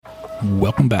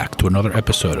Welcome back to another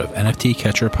episode of NFT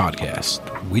Catcher Podcast.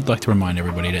 We'd like to remind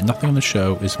everybody that nothing on the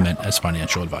show is meant as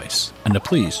financial advice, and to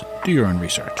please do your own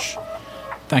research.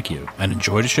 Thank you, and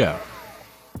enjoy the show.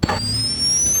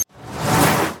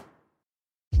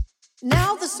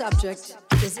 Now the subject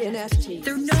is NFTs.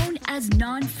 They're known as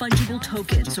non-fungible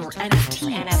tokens, or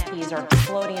NFTs. NFTs are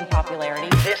exploding in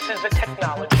popularity. This is a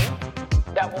technology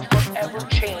that will forever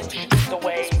change the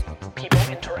way people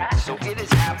interact. So it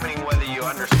is happening whether you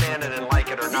understand it and like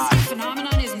it or not. This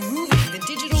phenomenon is moving. The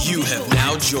digital. You have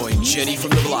now joined Jenny from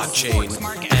the Blockchain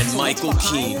and Michael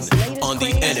Keene on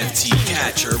the NFT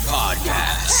Catcher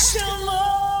Podcast.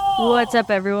 What's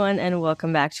up, everyone, and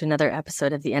welcome back to another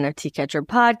episode of the NFT Catcher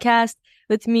Podcast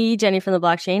with me, Jenny from the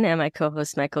Blockchain, and my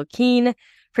co-host, Michael Keene.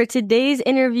 For today's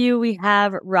interview, we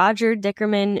have Roger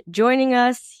Dickerman joining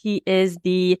us. He is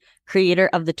the creator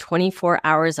of the 24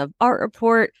 Hours of Art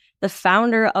Report, the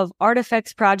founder of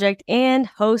Artifex project, and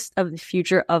host of the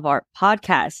Future of Art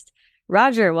podcast.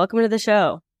 Roger, welcome to the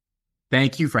show.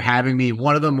 Thank you for having me.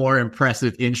 One of the more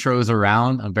impressive intros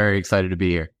around. I'm very excited to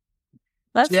be here.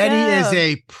 Jenny is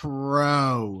a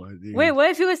pro. Dude. Wait,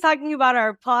 what if he was talking about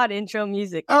our pod intro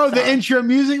music? Oh, the intro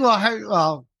music?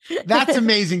 Well, that's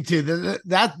amazing too.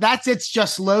 That's It's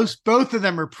Just Los. Both of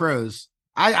them are pros.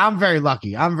 I'm very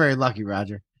lucky. I'm very lucky,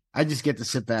 Roger. I just get to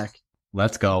sit back.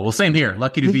 Let's go. Well, same here.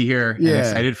 Lucky to be here. Yeah. And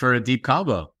excited for a deep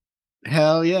combo.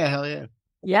 Hell yeah. Hell yeah.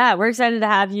 Yeah, we're excited to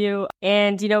have you.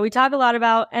 And, we talk a lot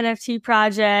about NFT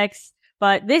projects,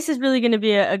 but this is really going to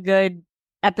be a good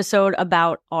episode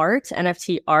about art,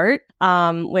 NFT art,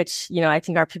 which, I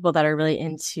think our people that are really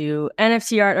into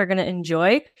NFT art are going to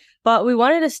enjoy. But we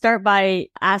wanted to start by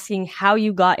asking how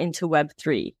you got into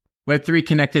Web3. Web3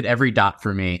 connected every dot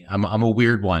for me. I'm a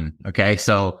weird one. Okay.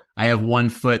 So I have one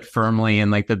foot firmly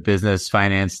in like the business,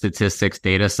 finance, statistics,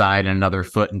 data side, and another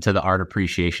foot into the art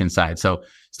appreciation side. So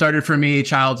started for me,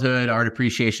 childhood, art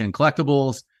appreciation,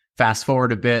 collectibles. Fast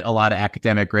forward a bit, a lot of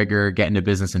academic rigor, get into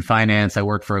business and finance. I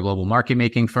worked for a global market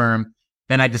making firm.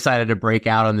 Then I decided to break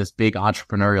out on this big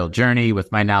entrepreneurial journey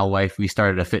with my now wife. We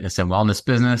started a fitness and wellness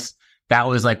business. That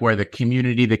was like where the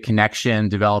community, the connection,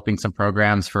 developing some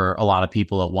programs for a lot of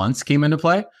people at once came into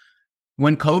play.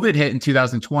 When COVID hit in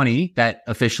 2020, that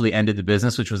officially ended the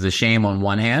business, which was a shame on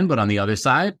one hand, but on the other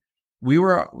side, we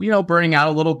were, burning out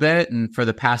a little bit. And for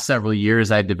the past several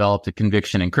years, I developed a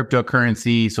conviction in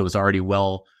cryptocurrency. So it was already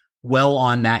well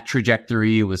on that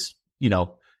trajectory. It was,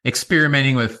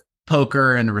 experimenting with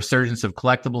poker and the resurgence of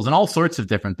collectibles and all sorts of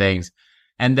different things.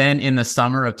 And then in the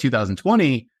summer of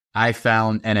 2020, I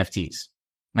found NFTs.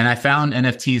 And I found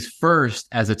NFTs first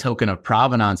as a token of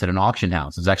provenance at an auction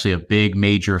house. It was actually a big,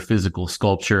 major physical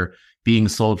sculpture being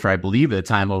sold for, I believe at the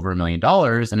time, over $1 million.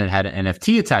 And it had an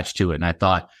NFT attached to it. And I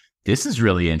thought, this is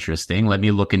really interesting. Let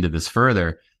me look into this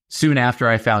further. Soon after,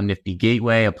 I found Nifty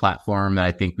Gateway, a platform that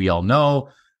I think we all know.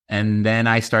 And then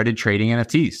I started trading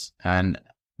NFTs. And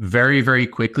very, very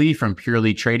quickly from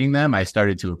purely trading them, I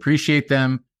started to appreciate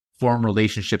them, form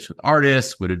relationships with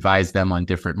artists, would advise them on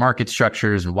different market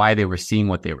structures and why they were seeing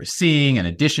what they were seeing, and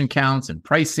edition counts and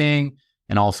pricing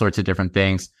and all sorts of different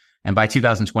things. And by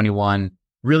 2021,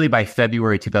 really by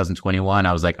February 2021,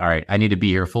 I was like, all right, I need to be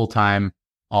here full time,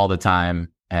 all the time.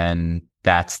 And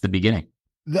that's the beginning.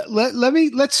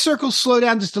 Let's slow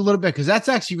down just a little bit, because that's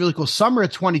actually really cool. Summer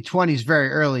of 2020 is very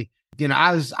early.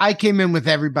 I came in with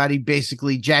everybody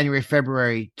basically January,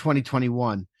 February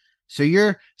 2021. So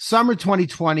you're summer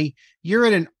 2020, you're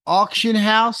at an auction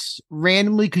house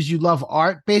randomly because you love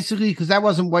art, basically, because that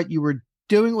wasn't what you were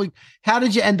doing. Like, how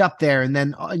did you end up there?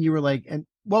 And you were like, and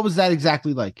what was that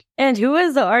exactly like? And who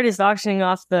was the artist auctioning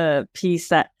off the piece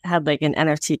that had like an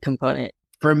NFT component?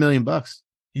 For $1 million.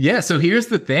 Yeah. So here's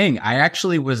the thing. I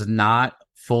actually was not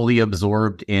fully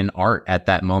absorbed in art at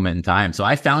that moment in time. So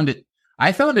I found it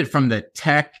from the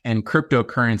tech and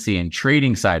cryptocurrency and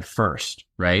trading side first,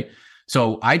 right?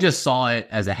 So I just saw it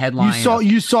as a headline.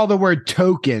 You saw the word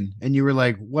token and you were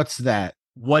like, what's that?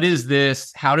 What is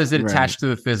this? How does it attach to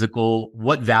the physical?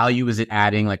 What value is it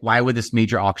adding? Like, why would this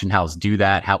major auction house do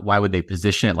that? Why would they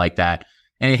position it like that?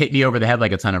 And it hit me over the head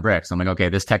like a ton of bricks. I'm like, okay,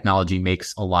 this technology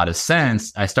makes a lot of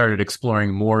sense. I started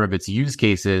exploring more of its use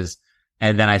cases.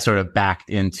 And then I sort of backed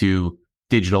into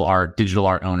digital art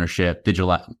ownership,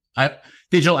 digital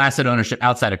asset ownership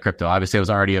outside of crypto. Obviously, I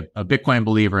was already a Bitcoin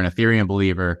believer, an Ethereum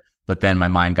believer. But then my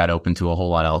mind got open to a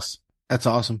whole lot else. That's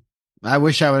awesome. I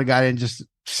wish I would have got in just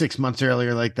 6 months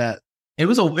earlier like that. It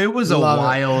was a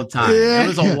wild time. Yeah. It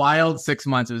was a wild 6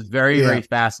 months. It was very, very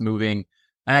fast moving.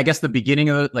 And I guess the beginning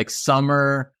of it, like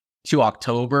summer to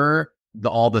October,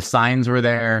 all the signs were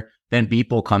there. Then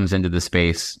Beeple comes into the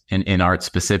space in art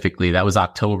specifically. That was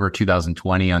October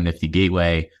 2020 on Nifty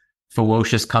Gateway.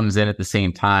 Fewocious comes in at the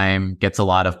same time, gets a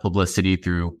lot of publicity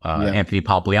through Anthony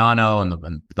Pompliano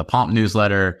and the Pomp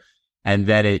newsletter. And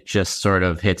then it just sort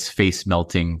of hits face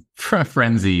melting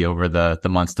frenzy over the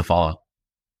months to follow.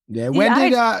 Yeah.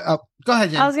 Go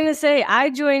ahead, Jen. I was going to say, I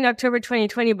joined October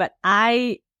 2020, but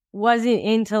I wasn't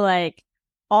into like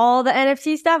all the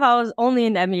NFT stuff. I was only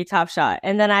into NBA Top Shot.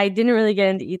 And then I didn't really get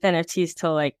into ETH NFTs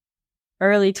till like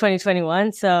early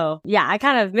 2021. So yeah, I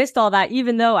kind of missed all that,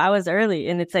 even though I was early.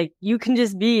 And it's like, you can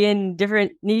just be in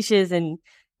different niches and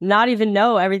not even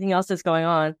know everything else that's going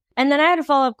on. And then I had a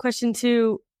follow-up question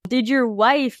too. Did your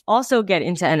wife also get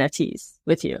into NFTs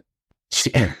with you?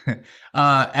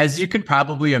 As you could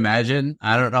probably imagine,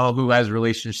 I don't know who has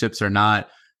relationships or not,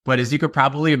 but as you could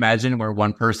probably imagine, where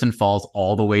one person falls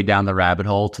all the way down the rabbit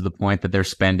hole to the point that they're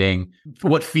spending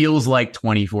what feels like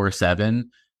 24/7,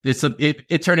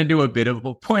 it turned into a bit of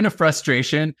a point of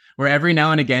frustration where every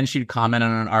now and again she'd comment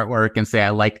on an artwork and say, I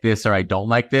like this or I don't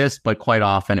like this. But quite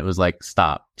often it was like,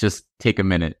 stop, just take a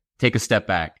minute, take a step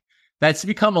back. That's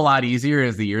become a lot easier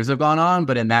as the years have gone on.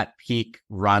 But in that peak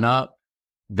run up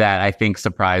that I think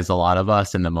surprised a lot of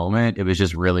us in the moment, it was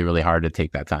just really, really hard to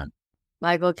take that time.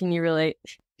 Michael, can you relate?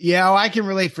 Yeah, I can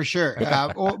relate for sure.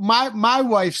 My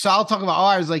wife, so I'll talk about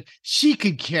ours, like she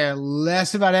could care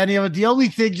less about any of it. The only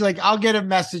thing, like I'll get a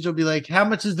message, will be like, how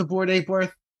much is the Bored Ape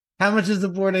worth? How much is the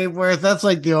Bored Ape worth? That's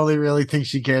like the only really thing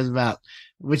she cares about,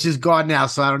 which is gone now.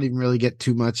 So I don't even really get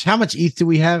too much. How much ETH do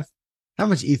we have? How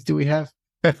much ETH do we have?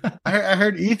 I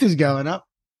heard ETH is going up,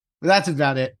 but that's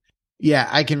about it. Yeah,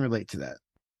 I can relate to that.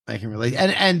 I can relate.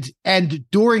 And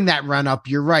during that run up,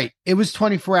 you're right. It was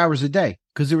 24 hours a day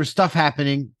because there was stuff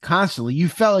happening constantly. You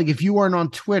felt like if you weren't on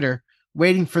Twitter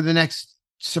waiting for the next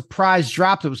surprise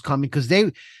drop that was coming, because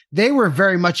they were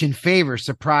very much in favor.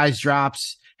 Surprise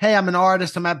drops. Hey, I'm an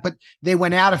artist. But they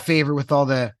went out of favor with all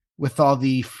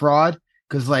the fraud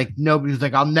because like nobody was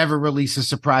like, I'll never release a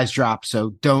surprise drop.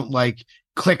 So don't like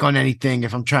click on anything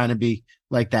if I'm trying to be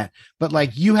like that. But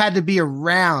like you had to be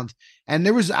around. And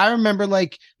I remember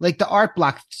like the art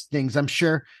block things. I'm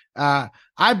sure I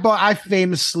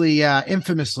infamously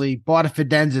bought a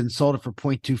Fidenza and sold it for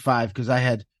 0.25 because I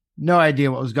had no idea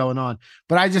what was going on.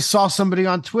 But I just saw somebody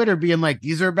on Twitter being like,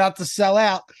 these are about to sell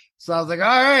out. So I was like, all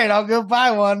right, I'll go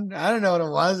buy one. I don't know what it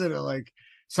was. It was like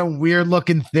some weird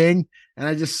looking thing. And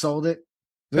I just sold it.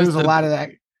 There was a lot of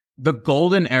that. The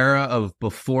golden era of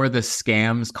before the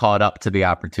scams caught up to the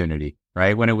opportunity,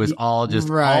 right? When it was all just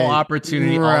all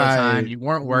opportunity all the time. You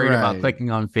weren't worried about clicking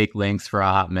on fake links for a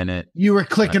hot minute. You were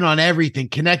clicking on everything,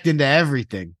 connecting to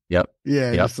everything. Yep.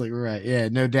 Yeah. Yep. Like, right. Yeah.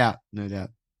 No doubt.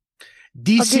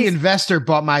 DC Investor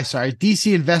bought my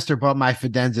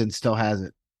Fidenza and still has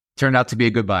it. Turned out to be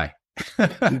a good buy.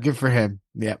 Good for him.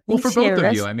 Yeah. Well, for both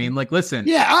of you. I mean, like, listen.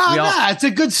 Yeah. It's a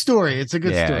good story. It's a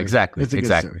good story. Exactly. It's a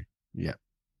good story. Yeah.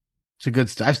 It's a good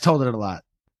story. I've told it a lot.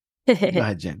 Go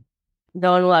ahead, Jen.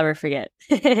 No one will ever forget.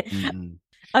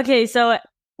 Okay. So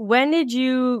when did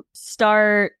you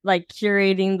start like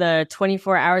curating the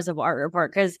 24 hours of art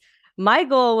report? Because my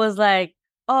goal was like,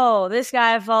 oh, this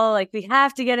guy I follow, like we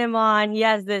have to get him on. He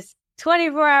has this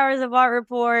 24 hours of art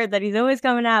report that he's always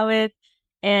coming out with.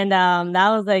 And that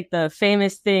was like the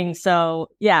famous thing. So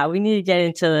yeah, we need to get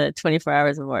into the 24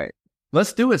 hours of art.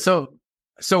 Let's do it. So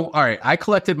all right, I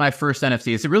collected my first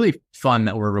NFT. It's really fun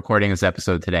that we're recording this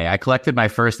episode today. I collected my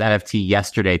first NFT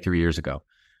yesterday, 3 years ago.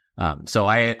 So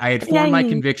I had formed my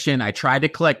conviction. I tried to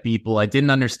collect people. I didn't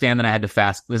understand that I had to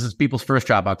fast. This is people's first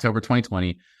drop, October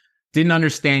 2020. Didn't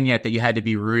understand yet that you had to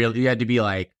be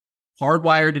like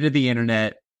hardwired into the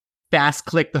internet, fast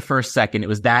click the first second. It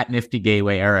was that Nifty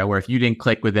Gateway era where if you didn't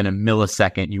click within a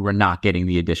millisecond, you were not getting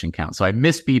the edition count. So I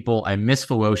miss people. I miss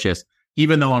Fewocious.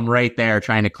 Even though I'm right there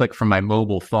trying to click from my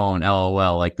mobile phone,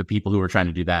 LOL, like the people who were trying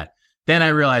to do that. Then I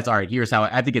realized, all right, here's how I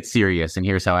have to get serious and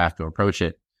here's how I have to approach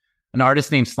it. An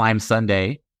artist named Slime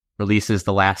Sunday releases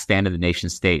The Last Stand of the Nation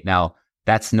State. Now,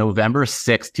 that's November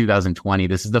 6th, 2020.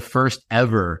 This is the first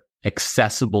ever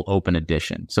accessible open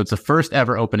edition. So it's the first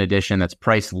ever open edition that's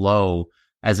priced low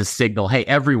as a signal. Hey,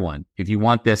 everyone, if you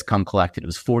want this, come collect it. It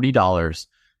was $40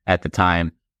 at the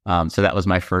time. So that was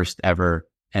my first ever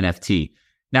NFT.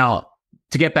 Now,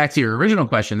 to get back to your original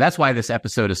question, that's why this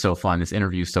episode is so fun. This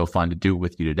interview is so fun to do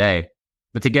with you today.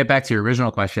 But to get back to your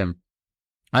original question,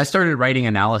 I started writing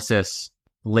analysis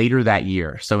later that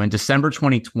year. So in December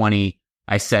 2020,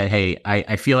 I said, hey,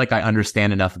 I feel like I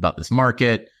understand enough about this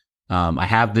market. I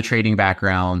have the trading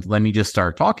background. Let me just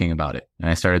start talking about it. And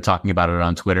I started talking about it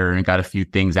on Twitter and got a few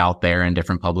things out there in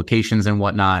different publications and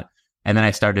whatnot. And then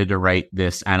I started to write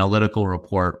this analytical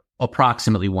report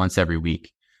approximately once every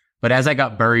week. But as I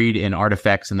got buried in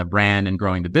Artifex and the brand and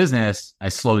growing the business, I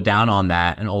slowed down on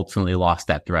that and ultimately lost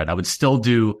that thread. I would still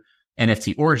do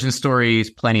NFT origin stories,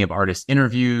 plenty of artist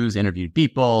interviews, interviewed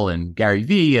people and Gary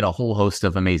Vee and a whole host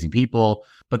of amazing people.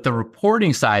 But the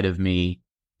reporting side of me,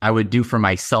 I would do for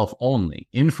myself only,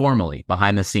 informally,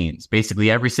 behind the scenes.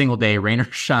 Basically every single day, rain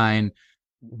or shine,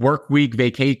 work week,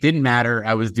 vacate, didn't matter.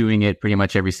 I was doing it pretty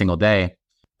much every single day.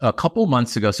 A couple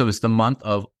months ago, so it's the month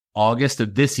of August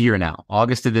of this year now,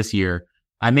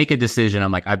 I make a decision.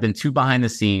 I'm like, I've been too behind the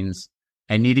scenes.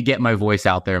 I need to get my voice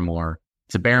out there more.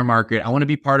 It's a bear market. I want to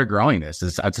be part of growing this.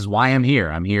 This is why I'm here.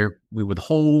 I'm here with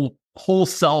whole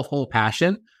self, whole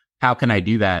passion. How can I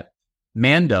do that?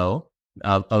 Mando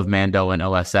of Mando and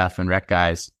OSF and Rec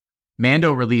Guys,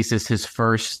 Mando releases his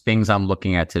first things I'm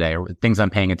looking at today, or things I'm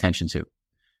paying attention to.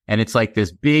 And it's like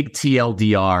this big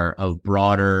TLDR of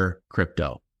broader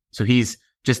crypto. So he's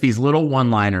just these little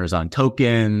one-liners on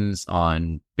tokens,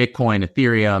 on Bitcoin,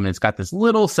 Ethereum, and it's got this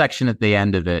little section at the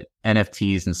end of it,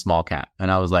 NFTs and small cap.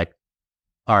 And I was like,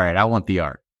 all right, I want the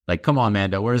art. Like, come on,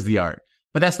 Mando, where's the art?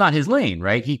 But that's not his lane,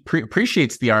 right? He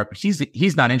appreciates the art, but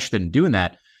he's not interested in doing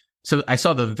that. So I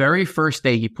saw the very first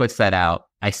day he puts that out,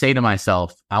 I say to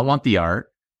myself, I want the art.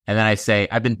 And then I say,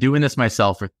 I've been doing this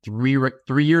myself for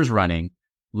three years running.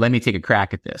 Let me take a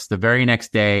crack at this. The very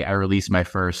next day, I release my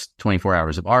first 24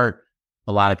 hours of art.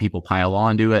 A lot of people pile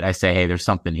on to it. I say, hey, there's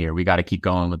something here. We got to keep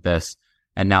going with this.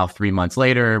 And now 3 months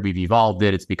later, we've evolved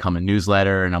it. It's become a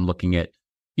newsletter. And I'm looking at,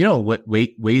 what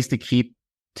ways to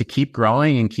keep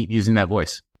growing and keep using that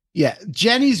voice. Yeah.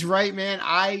 Jenny's right, man.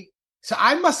 I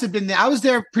must have been there. I was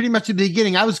there pretty much at the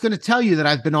beginning. I was going to tell you that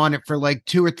I've been on it for like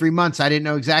 2 or 3 months. I didn't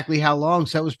know exactly how long.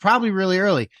 So it was probably really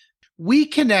early. We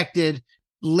connected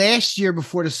last year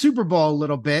before the Super Bowl a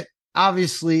little bit.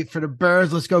 Obviously, for the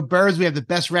Birds, let's go Birds. We have the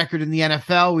best record in the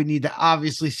NFL. We need to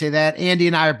obviously say that. Andy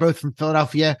and I are both from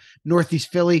Philadelphia, Northeast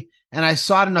Philly. And I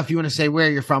saw, I don't know if you want to say where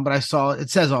you're from, but I saw it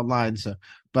says online. So,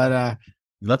 but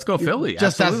let's go Philly.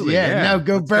 Just absolutely. No,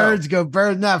 go Birds, go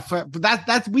Birds. No, but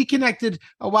that's we connected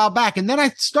a while back. And then I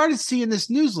started seeing this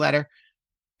newsletter.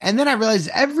 And then I realized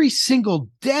every single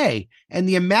day and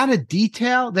the amount of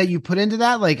detail that you put into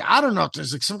that, like, I don't know if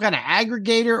there's like some kind of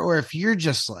aggregator or if you're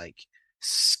just like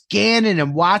scanning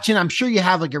and watching. I'm sure you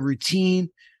have like a routine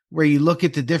where you look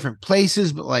at the different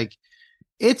places, but like,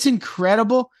 it's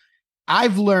incredible.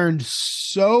 I've learned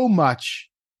so much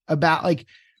about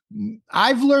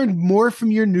I've learned more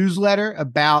from your newsletter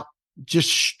about just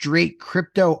straight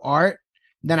crypto art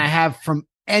than I have from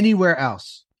anywhere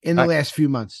else in the last few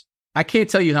months. I can't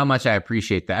tell you how much I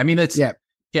appreciate that. I mean,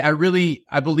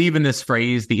 I believe in this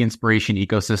phrase, the inspiration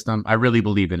ecosystem. I really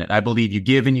believe in it. I believe you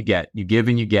give and you get, you give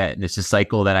and you get. And it's a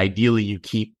cycle that ideally you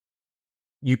keep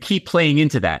playing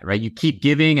into that, right? You keep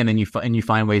giving and then you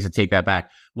find ways to take that back.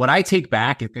 What I take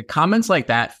back, comments like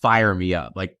that fire me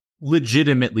up, like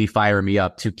legitimately fire me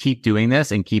up to keep doing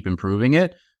this and keep improving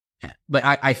it. But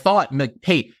I thought,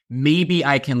 hey, maybe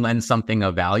I can lend something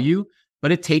of value,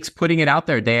 but it takes putting it out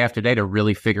there day after day to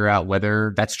really figure out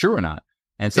whether that's true or not.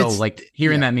 And so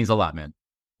hearing that means a lot, man.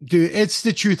 Dude, it's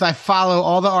the truth. I follow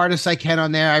all the artists I can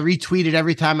on there. I retweet it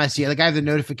every time I see it. Like I have the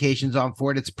notifications on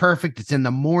for it. It's perfect. It's in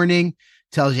the morning.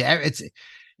 Tells you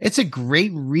it's a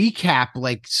great recap.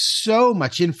 Like so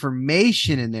much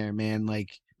information in there, man. Like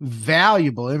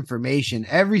valuable information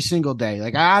every single day.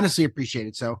 Like I honestly appreciate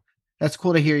it. So that's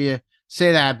cool to hear you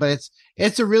say that. But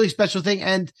it's a really special thing.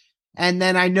 And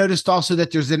then I noticed also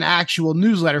that there's an actual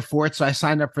newsletter for it. So I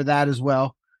signed up for that as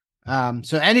well.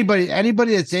 So anybody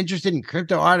that's interested in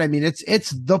crypto art, I mean,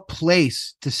 it's the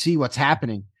place to see what's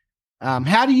happening.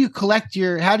 How do you collect?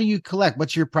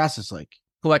 What's your process like?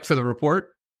 Collect for the report?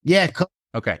 Yeah.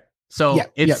 Okay. So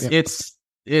it's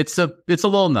a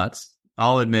little nuts.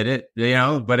 I'll admit it,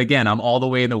 but again, I'm all the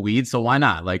way in the weeds. So why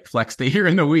not flex the here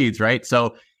in the weeds, right?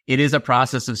 So it is a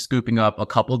process of scooping up a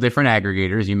couple different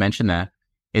aggregators. You mentioned that.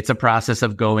 It's a process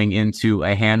of going into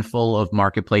a handful of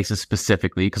marketplaces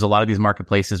specifically, because a lot of these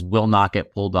marketplaces will not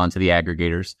get pulled onto the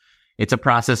aggregators. It's a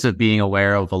process of being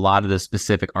aware of a lot of the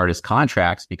specific artist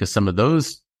contracts, because some of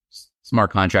those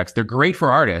smart contracts, they're great for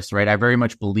artists, right? I very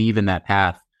much believe in that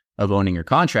path of owning your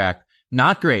contract.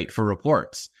 Not great for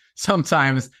reports.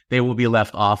 Sometimes they will be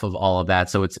left off of all of that.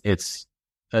 So it's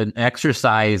an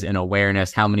exercise in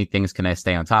awareness. How many things can I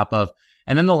stay on top of?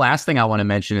 And then the last thing I want to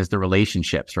mention is the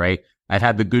relationships, right? I've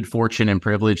had the good fortune and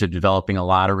privilege of developing a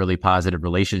lot of really positive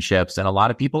relationships, and a lot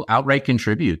of people outright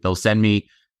contribute. They'll send me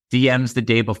DMs the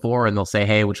day before and they'll say,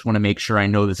 hey, we just want to make sure I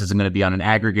know this isn't going to be on an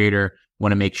aggregator.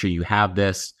 Want to make sure you have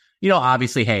this.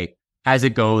 Obviously, hey, as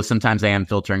it goes, sometimes I am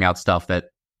filtering out stuff that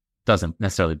doesn't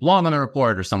necessarily belong on the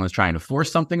report or someone's trying to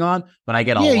force something on, but I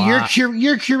get a lot.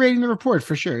 You're curating the report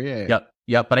for sure. Yeah.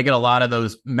 Yep. But I get a lot of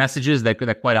those messages that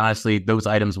quite honestly, those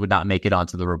items would not make it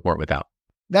onto the report without.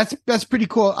 That's pretty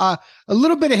cool. A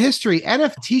little bit of history.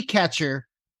 NFT Catcher,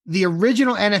 the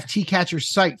original NFT Catcher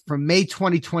site from May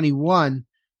 2021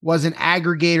 was an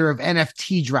aggregator of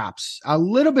NFT drops. A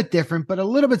little bit different, but a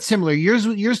little bit similar.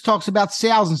 Yours talks about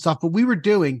sales and stuff, but we were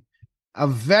doing a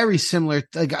very similar,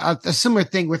 like a similar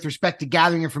thing with respect to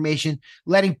gathering information,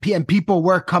 and people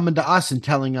were coming to us and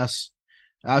telling us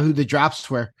who the drops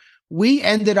were. We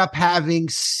ended up having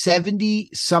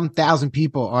 70-some thousand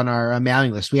people on our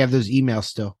mailing list. We have those emails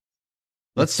still.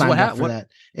 Let's sign up for that.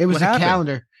 It was a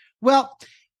calendar. Well,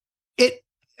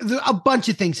 a bunch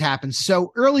of things happened.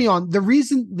 So early on, the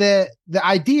reason the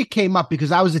idea came up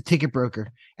because I was a ticket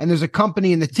broker, and there's a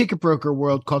company in the ticket broker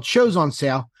world called Shows on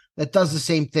Sale that does the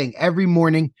same thing. Every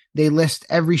morning they list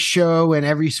every show and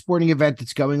every sporting event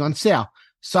that's going on sale.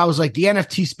 So I was like, the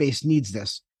NFT space needs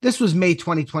this. This was May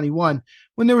 2021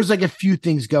 when there was like a few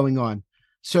things going on.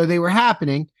 So they were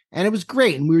happening and it was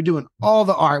great. And we were doing all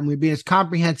the art and we were being as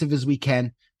comprehensive as we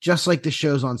can, just like the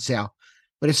Shows on Sale.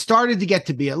 But it started to get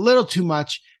to be a little too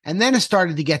much. And then it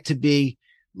started to get to be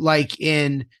like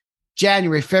in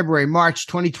January, February, March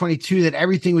 2022 that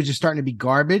everything was just starting to be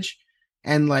garbage.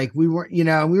 And like we weren't,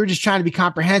 we were just trying to be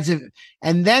comprehensive.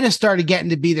 And then it started getting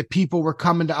to be that people were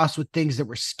coming to us with things that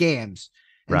were scams.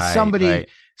 And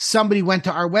somebody went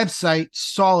to our website,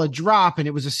 saw a drop, and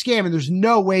it was a scam. And there's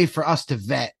no way for us to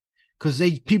vet because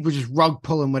people just rug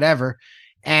pulling whatever.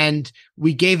 And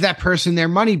we gave that person their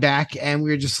money back, and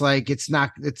we were just like, it's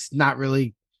not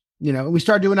really, we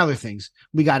started doing other things.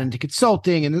 We got into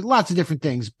consulting and there's lots of different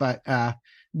things, but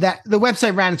that the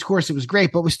website ran its course. It was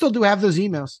great, but we still do have those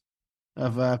emails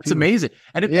of it's amazing.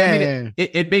 And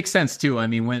it makes sense too. I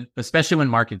mean, especially when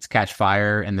markets catch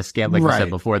fire and the scam, like I said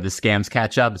before, the scams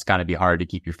catch up, it's got to be hard to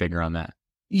keep your finger on that.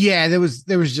 Yeah, there was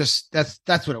just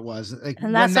that's what it was. Like,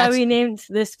 and that's why we named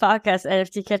this podcast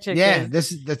NFT Catcher. Yeah,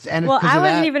 that's NFT. Well, I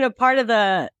wasn't even a part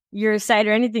of your site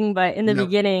or anything, but in the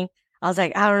beginning, I was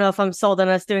like, I don't know if I'm sold on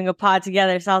us doing a pod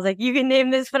together. So I was like, you can name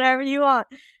this whatever you want.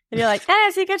 And you're like,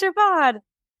 NFT Catcher Pod.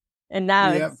 And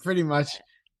now it's pretty much.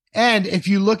 And if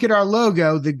you look at our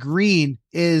logo, the green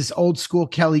is old school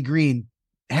Kelly green,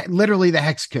 literally the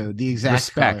hex code, the exact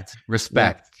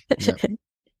respect. Yeah.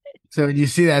 So you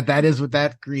see that is what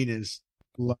that green is.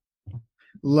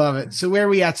 Love it. So where are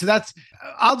we at? So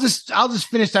I'll just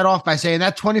finish that off by saying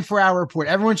that 24-hour report,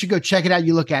 everyone should go check it out.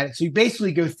 You look at it. So you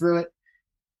basically go through it.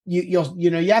 You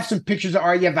have some pictures of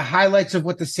art. You have the highlights of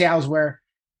what the sales were.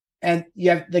 And you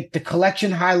have the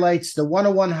collection highlights, the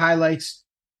 101 highlights,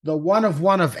 the one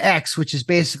of X, which is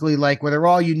basically like where they're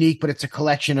all unique, but it's a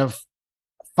collection of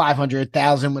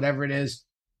 500,000, whatever it is.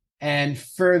 And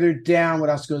further down, what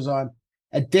else goes on?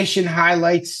 Edition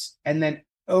highlights, and then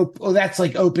that's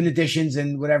like open editions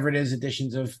and whatever it is,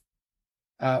 editions of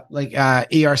ERC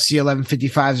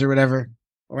 1155s or whatever,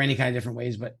 or any kind of different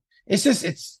ways. But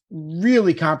it's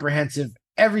really comprehensive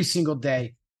every single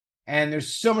day. And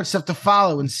there's so much stuff to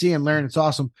follow and see and learn. It's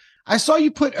awesome. I saw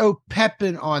you put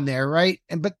Pepin on there, right?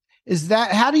 But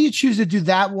how do you choose to do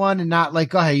that one and not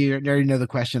like, hey, you already know the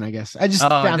question, I guess. I just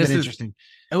found it interesting.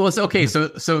 Well, it's okay.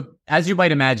 So as you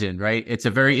might imagine, right, it's a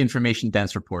very information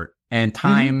dense report, and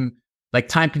time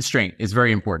constraint is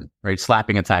very important, right?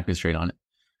 Slapping a time constraint on it.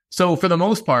 So for the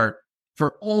most part,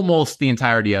 for almost the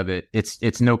entirety of it,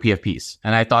 it's no PFPs.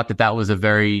 And I thought that was a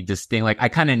very distinct, like I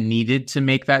kind of needed to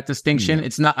make that distinction.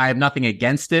 It's not, I have nothing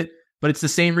against it, but it's the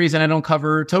same reason I don't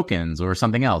cover tokens or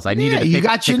something else. I needed to you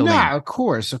got you now. Of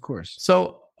course.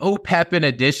 So OPEP in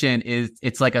addition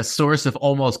it's like a source of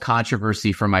almost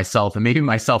controversy for myself and maybe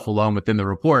myself alone within the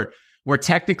report, where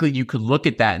technically you could look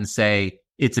at that and say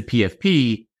it's a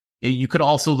PFP. You could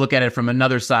also look at it from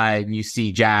another side, and you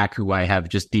see Jack, who I have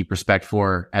just deep respect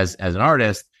for as an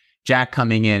artist, Jack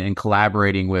coming in and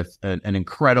collaborating with an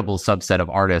incredible subset of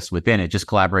artists within it, just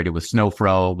collaborated with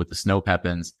Snowfro, with the Snow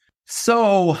Pepins.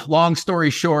 So long story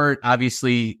short,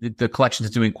 obviously the collection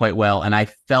is doing quite well. And I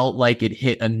felt like it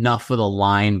hit enough of the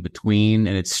line between,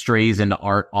 and it strays into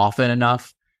art often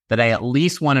enough that I at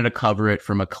least wanted to cover it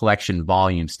from a collection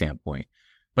volume standpoint.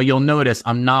 But you'll notice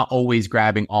I'm not always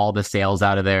grabbing all the sales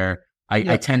out of there.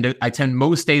 I tend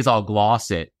most days I'll gloss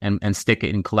it and stick it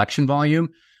in collection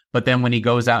volume. But then when he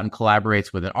goes out and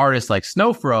collaborates with an artist like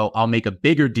Snowfro, I'll make a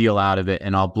bigger deal out of it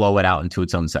and I'll blow it out into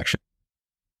its own section.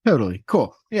 Totally.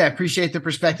 Cool. Yeah. I appreciate the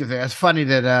perspective there. It's funny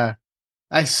that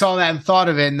I saw that and thought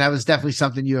of it, and that was definitely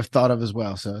something you have thought of as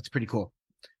well. So it's pretty cool.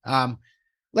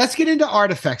 Let's get into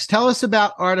Artifex. Tell us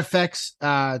about Artifex.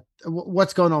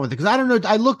 What's going on with it? Because I don't know.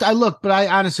 I looked, but I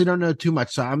honestly don't know too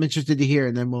much. So I'm interested to hear,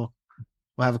 and then we'll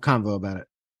have a convo about it.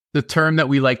 The term that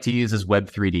we like to use is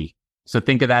Web3D. So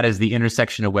think of that as the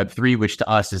intersection of Web3, which to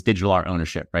us is digital art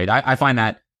ownership, right? I find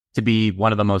that to be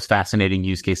one of the most fascinating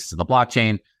use cases of the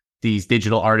blockchain. These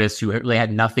digital artists who really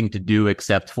had nothing to do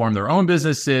except form their own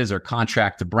businesses or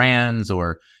contract to brands,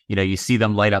 or, you see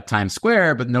them light up Times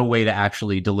Square, but no way to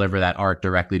actually deliver that art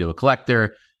directly to a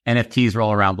collector. NFTs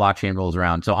roll around, blockchain rolls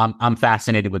around. So I'm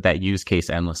fascinated with that use case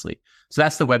endlessly. So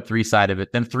that's the Web3 side of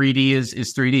it. Then 3D is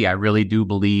 3D. I really do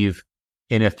believe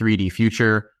in a 3D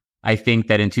future. I think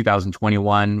that in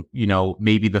 2021,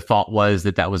 maybe the thought was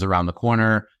that was around the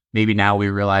corner. Maybe now we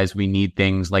realize we need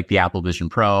things like the Apple Vision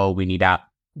Pro. We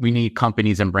need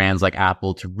companies and brands like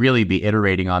Apple to really be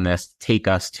iterating on this, take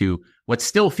us to what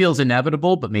still feels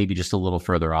inevitable, but maybe just a little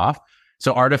further off.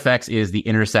 So Artifex is the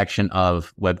intersection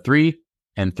of Web3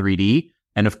 and 3D.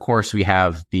 And of course, we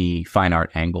have the fine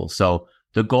art angle. So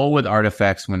the goal with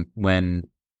Artifex, when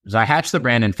I hatched the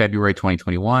brand in February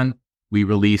 2021, we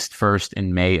released first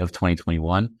in May of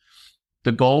 2021.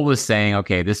 The goal was saying,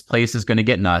 okay, this place is going to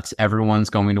get nuts. Everyone's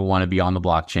going to want to be on the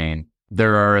blockchain.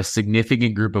 There are a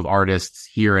significant group of artists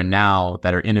here and now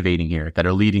that are innovating here, that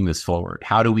are leading this forward.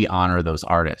 How do we honor those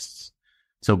artists?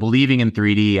 So believing in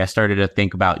 3D, I started to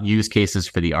think about use cases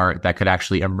for the art that could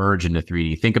actually emerge into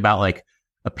 3D. Think about like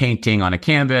a painting on a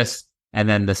canvas, and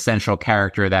then the central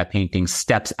character of that painting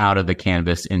steps out of the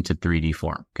canvas into 3D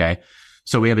form. Okay.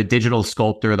 So we have a digital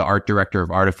sculptor. The art director of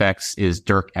Artifex is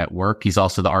Dirk at Work. He's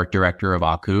also the art director of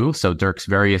Aku. So Dirk's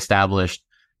very established,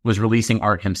 was releasing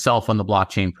art himself on the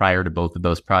blockchain prior to both of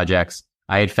those projects.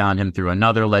 I had found him through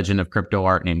another legend of crypto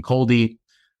art named Coldy.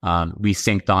 We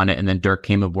synced on it, and then Dirk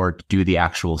came aboard to do the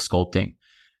actual sculpting.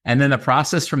 And then the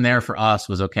process from there for us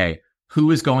was, okay,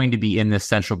 who is going to be in this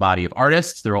central body of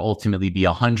artists? There will ultimately be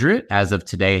 100. As of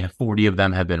today, 40 of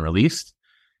them have been released.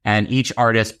 And each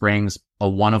artist brings a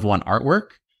one-of-one artwork.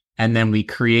 And then we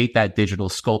create that digital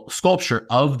sculpture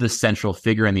of the central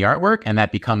figure in the artwork, and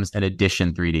that becomes an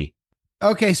edition 3D.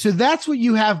 Okay, so that's what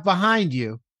you have behind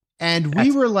you. And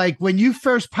we were like, when you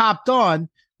first popped on,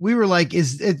 we were like,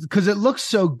 is it because it looks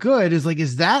so good?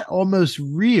 Is that almost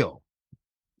real?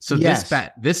 So yes.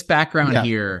 This background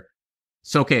here.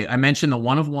 So, okay, I mentioned the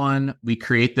one-of-one, we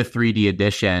create the 3D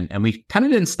edition, and we kind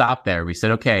of didn't stop there. We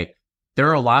said, okay, there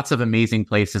are lots of amazing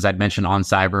places. I'd mentioned On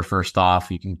Cyber first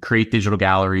off. You can create digital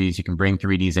galleries. You can bring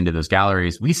 3Ds into those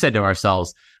galleries. We said to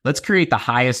ourselves, let's create the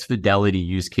highest fidelity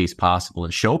use case possible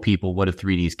and show people what a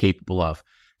 3D is capable of.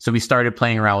 So we started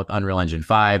playing around with Unreal Engine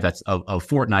 5. That's of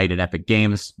Fortnite and Epic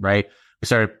Games, right? We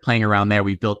started playing around there.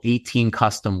 We built 18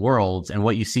 custom worlds. And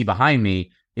what you see behind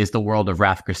me is the world of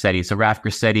Raf Grassetti. So Raf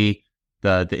Grassetti,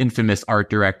 the infamous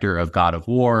art director of God of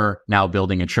War, now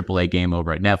building a AAA game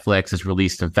over at Netflix, has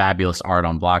released some fabulous art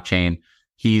on blockchain.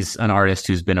 He's an artist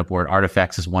who's been aboard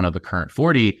Artifex as one of the current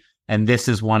 40, and this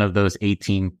is one of those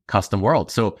 18 custom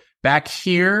worlds. So back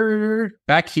here,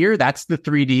 that's the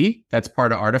 3D. That's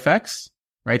part of Artifex,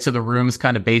 right? So the room's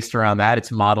kind of based around that.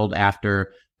 It's modeled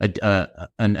after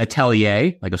an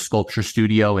atelier, like a sculpture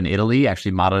studio in Italy,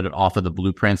 actually modeled it off of the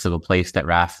blueprints of a place that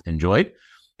Raf enjoyed.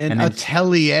 An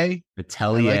atelier.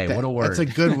 Atelier. Like what a word.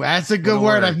 That's a good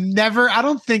word. I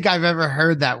don't think I've ever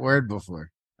heard that word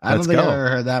before. I've ever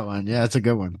heard that one. Yeah, it's a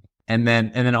good one. And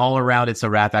then all around it, so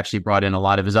Raf actually brought in a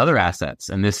lot of his other assets.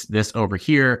 And this over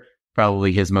here,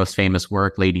 probably his most famous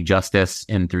work, Lady Justice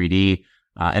in 3D.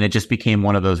 And it just became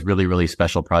one of those really, really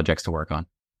special projects to work on.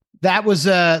 That was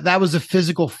a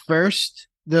physical first,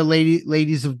 the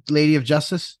Lady of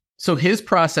Justice. So his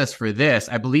process for this,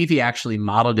 I believe he actually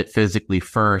modeled it physically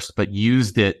first, but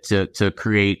used it to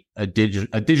create a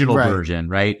digital version,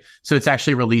 right? So it's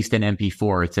actually released in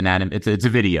MP4. It's a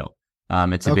video.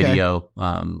 Video,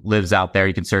 lives out there.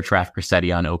 You can search Raf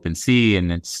Grassetti on OpenSea,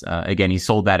 and it's again, he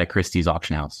sold that at Christie's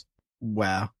auction house.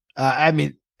 Wow. I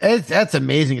mean, that's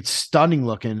amazing. It's stunning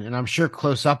looking, and I'm sure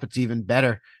close up it's even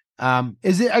better. Are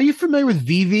you familiar with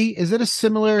Vivi? Is it a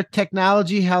similar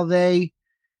technology? How they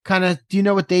do you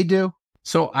know what they do?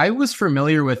 So I was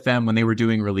familiar with them when they were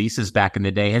doing releases back in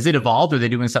the day. Has it evolved? Are they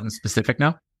doing something specific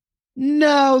now?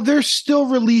 No, they're still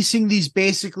releasing these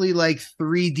basically like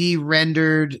 3D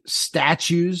rendered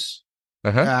statues.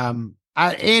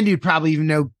 Andy would probably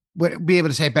even be able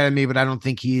to say it better than me, but I don't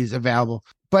think he's available.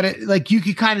 But you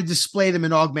could kind of display them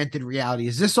in augmented reality.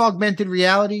 Is this augmented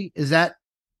reality? Is that?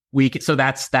 So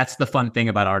that's the fun thing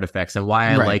about Artifex and why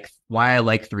I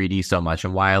like 3D so much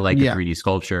and why I like the 3D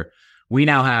sculpture. We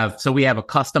now have a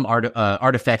custom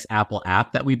Artifex Apple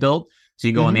app that we built. So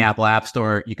you go in the Apple App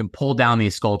Store, you can pull down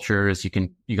these sculptures, you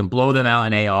can blow them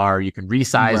out in AR, you can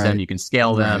resize them, you can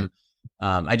scale them.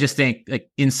 I just think like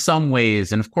in some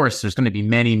ways, and of course there's going to be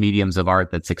many mediums of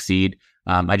art that succeed.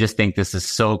 I just think this is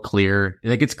so clear.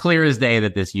 Like it's clear as day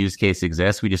that this use case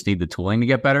exists. We just need the tooling to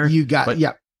get better.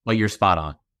 But you're spot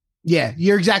on. Yeah,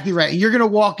 you're exactly right. You're going to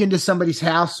walk into somebody's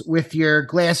house with your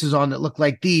glasses on that look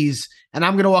like these, and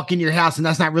I'm going to walk into your house and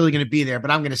that's not really going to be there,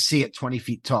 but I'm going to see it 20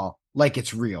 feet tall, like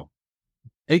it's real.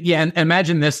 Yeah, and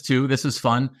imagine this too. This is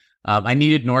fun. I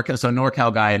needed NorCal. So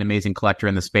NorCal guy, an amazing collector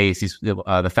in the space. He's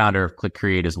the founder of Click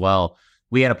Create as well.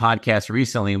 We had a podcast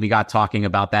recently and we got talking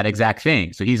about that exact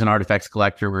thing. So he's an Artifex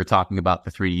collector. We were talking about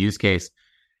the 3D use case.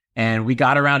 And we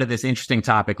got around to this interesting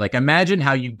topic. Like imagine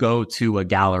how you go to a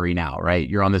gallery now, right?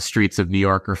 You're on the streets of New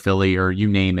York or Philly or you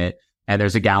name it. And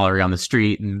there's a gallery on the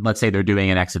street. And let's say they're doing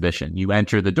an exhibition. You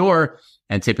enter the door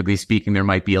and typically speaking, there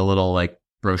might be a little like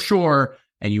brochure.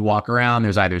 And you walk around,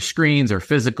 there's either screens or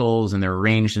physicals, and they're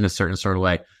arranged in a certain sort of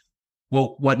way.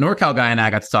 Well, what NorCal guy and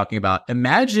I got to talking about,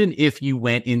 imagine if you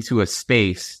went into a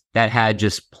space that had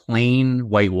just plain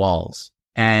white walls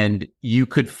and you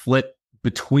could flip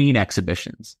between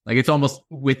exhibitions. Like it's almost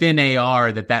within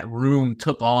AR that room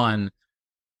took on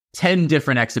 10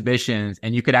 different exhibitions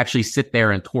and you could actually sit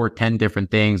there and tour 10 different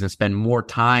things and spend more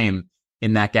time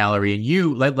in that gallery.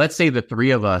 And let's say the three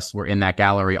of us were in that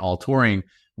gallery all touring.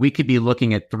 We could be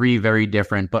looking at 3 very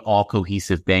different, but all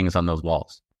cohesive things on those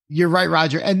walls. You're right,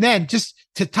 Roger. And then just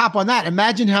to top on that,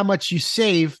 imagine how much you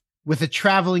save with a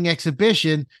traveling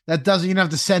exhibition that doesn't even have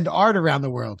to send art around the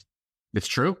world. It's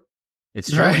true. It's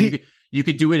true. Right? You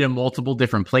could do it in multiple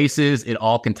different places. It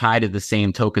all can tie to the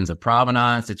same tokens of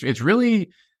provenance. It's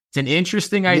an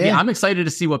interesting idea. Yeah. I'm excited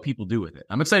to see what people do with it.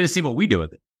 I'm excited to see what we do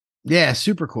with it. Yeah,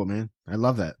 super cool, man. I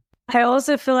love that. I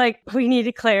also feel like we need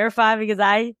to clarify because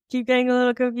I keep getting a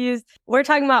little confused. We're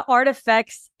talking about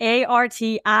Artifex,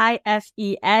 Artifex,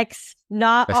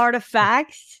 not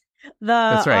Artifacts.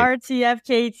 That's right.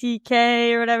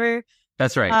 RTFKTK or whatever.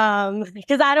 That's right.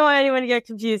 Because I don't want anyone to get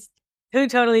confused. 2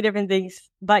 totally different things.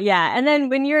 But yeah, and then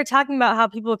when you were talking about how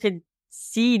people could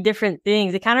see different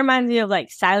things, it kind of reminds me of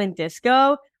like silent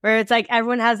disco, where it's like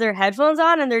everyone has their headphones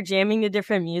on and they're jamming to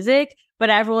different music. But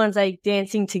everyone's like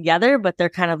dancing together, but they're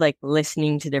kind of like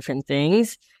listening to different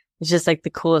things. It's just like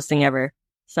the coolest thing ever.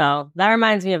 So that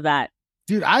reminds me of that.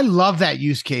 Dude, I love that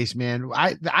use case, man.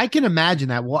 I can imagine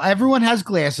that. Well, everyone has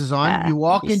glasses on. Yeah, you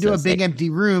walk into a big empty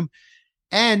room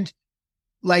and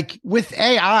like with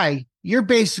AI, you're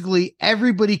basically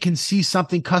everybody can see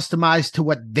something customized to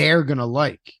what they're going to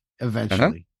like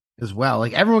eventually as well.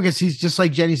 Like everyone can see, just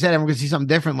like Jenny said, everyone can see something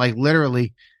different, like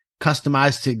literally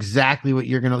customized to exactly what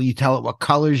you tell it what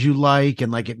colors you like.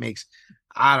 And like, it makes,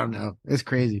 I don't know. It's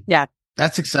crazy. Yeah.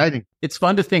 That's exciting. It's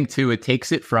fun to think too. It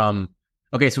takes it from,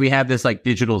 okay, so we have this like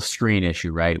digital screen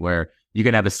issue, right? Where you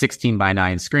can have a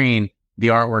 16:9 screen. The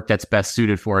artwork that's best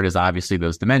suited for it is obviously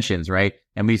those dimensions, right?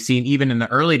 And we've seen even in the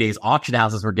early days, auction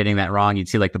houses were getting that wrong. You'd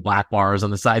see like the black bars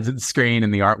on the sides of the screen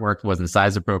and the artwork wasn't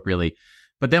sized appropriately.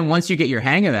 But then once you get your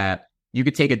hang of that, you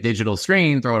could take a digital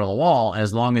screen, throw it on a wall.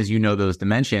 As long as you know those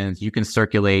dimensions, you can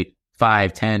circulate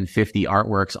 5, 10, 50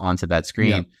 artworks onto that screen.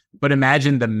 Yeah. But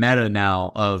imagine the meta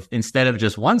now of instead of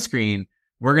just one screen,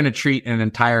 we're going to treat an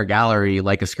entire gallery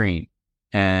like a screen.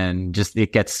 And just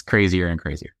it gets crazier and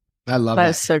crazier. I love that.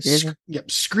 That's so crazy.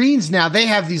 Yep. Screens now, they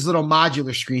have these little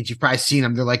modular screens. You've probably seen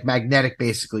them. They're like magnetic,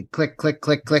 basically. Click, click,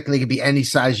 click, click. They can be any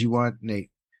size you want. And they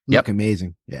look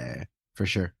amazing. Yeah, for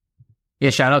sure. Yeah,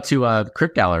 shout out to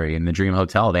Crypt Gallery in the Dream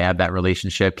Hotel. They have that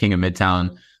relationship. King of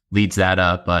Midtown leads that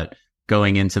up, but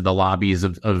going into the lobbies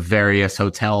of various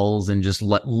hotels and just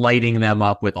lighting them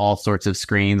up with all sorts of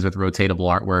screens with rotatable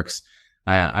artworks.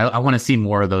 I want to see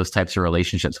more of those types of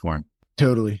relationships for him.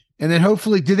 Totally. And then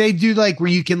hopefully, do they do like where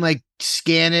you can like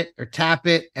scan it or tap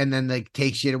it and then like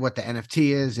takes you to what the NFT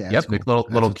is? Yeah, yep, cool.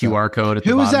 little QR code. At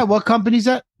Who is that? What company is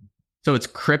that? So it's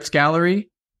Crypt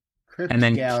Gallery. And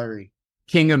then Gallery.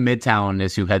 King of Midtown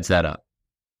is who heads that up.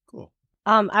 Cool.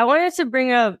 I wanted to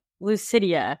bring up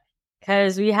Lucidia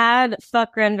because we had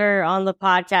Fuck Render on the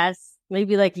podcast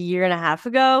maybe like a year and a half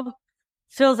ago.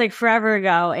 Feels like forever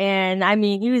ago. And I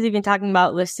mean, he was even talking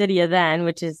about Lucidia then,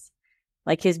 which is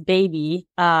like his baby.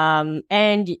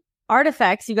 And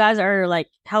Artifex, you guys are like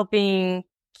helping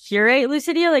curate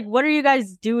Lucidia. Like, what are you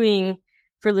guys doing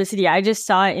for Lucidia? I just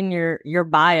saw it in your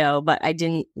bio, but I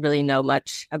didn't really know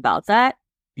much about that.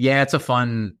 Yeah, that's a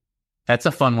fun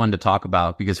one to talk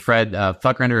about because Fred,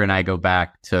 Fuckrender and I go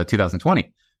back to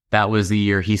 2020. That was the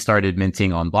year he started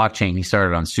minting on blockchain. He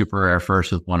started on Super Rare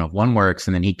first with 101 Works,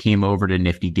 and then he came over to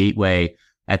Nifty Gateway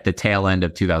at the tail end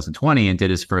of 2020 and did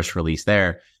his first release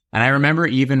there. And I remember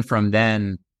even from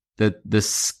then, the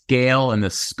scale and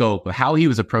the scope of how he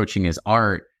was approaching his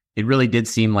art, it really did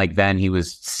seem like then he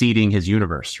was seeding his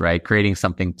universe, right? Creating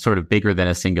something sort of bigger than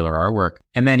a singular artwork.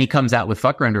 And then he comes out with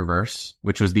Fuck Renderverse,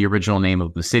 which was the original name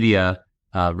of Lucidia,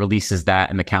 releases that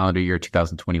in the calendar year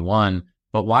 2021.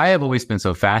 But why I've always been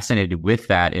so fascinated with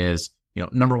that is,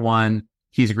 number one,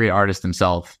 he's a great artist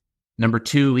himself. Number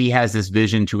two, he has this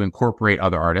vision to incorporate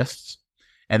other artists.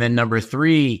 And then number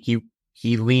three,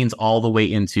 he leans all the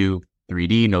way into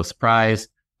 3D, no surprise,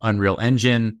 Unreal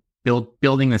Engine,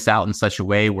 building this out in such a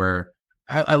way where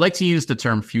I like to use the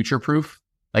term future-proof.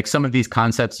 Like some of these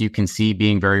concepts you can see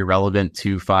being very relevant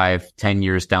to 5-10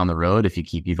 years down the road if you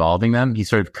keep evolving them. He's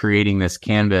sort of creating this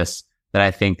canvas that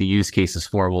I think the use cases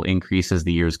for will increase as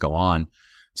the years go on.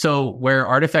 So where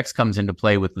Artifex comes into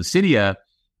play with Lucidia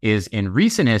is in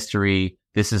recent history,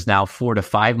 this is now 4 to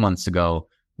 5 months ago,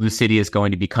 Lucidia is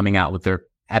going to be coming out with their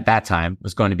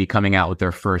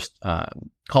first,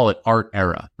 call it art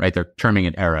era, right? They're terming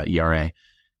it era, ERA,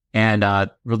 and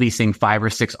releasing 5 or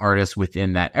 6 artists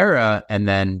within that era. And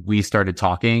then we started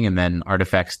talking, and then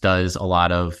Artifex does a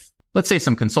lot of, let's say,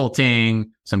 some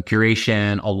consulting, some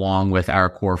curation, along with our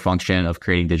core function of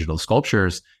creating digital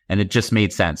sculptures. And it just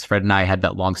made sense. Fred and I had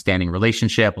that long-standing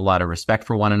relationship, a lot of respect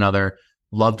for one another,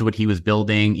 loved what he was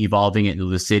building, evolving it into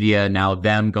Lucidia, now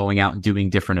them going out and doing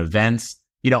different events.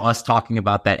 Us talking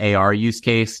about that AR use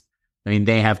case. I mean,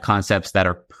 they have concepts that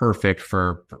are perfect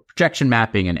for projection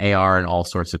mapping and AR and all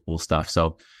sorts of cool stuff.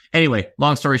 So anyway,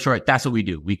 long story short, that's what we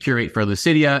do. We curate for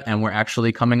Lucidia, and we're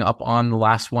actually coming up on the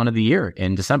last one of the year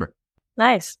in December.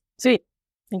 Nice. Sweet.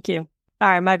 Thank you. All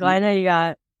right, Michael, I know you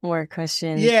got more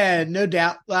questions. Yeah, no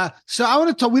doubt. So I want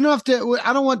to talk,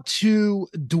 I don't want to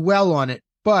dwell on it,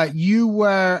 but you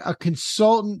were a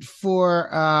consultant for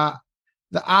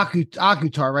the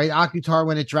Akutar, right? Akutar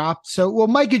when it dropped. So,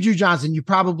 Micah Drew Johnson, you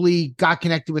probably got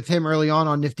connected with him early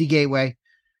on Nifty Gateway.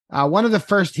 He was one of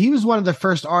the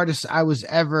first artists I was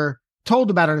ever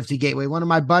told about on Nifty Gateway. One of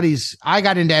my buddies, I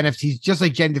got into NFTs just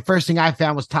like Jenny. The first thing I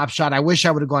found was Top Shot. I wish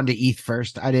I would have gone to ETH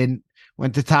first. I didn't.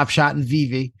 Went to Top Shot and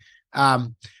VV.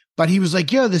 But he was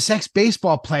like, yo, this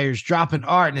ex-baseball player's dropping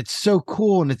art and it's so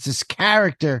cool and it's this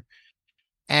character.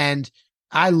 And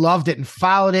I loved it and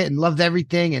followed it and loved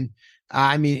everything. And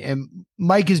and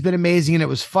Mike has been amazing and it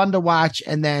was fun to watch.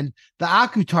 And then the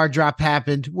Akutar drop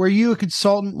happened. Were you a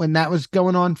consultant when that was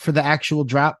going on for the actual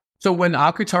drop? So when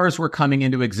Akutars were coming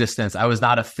into existence, I was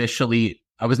not officially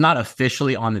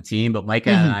on the team, but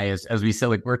Micah and I, as we said,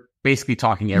 like we're basically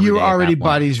talking every day. You were already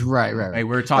buddies, right.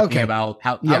 We're talking about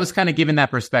how I was kind of giving that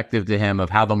perspective to him of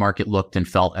how the market looked and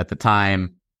felt at the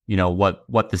time,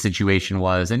 what the situation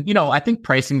was. And, I think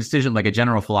pricing decision, like a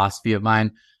general philosophy of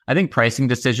mine, I think pricing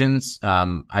decisions,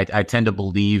 I tend to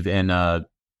believe in a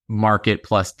market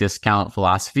plus discount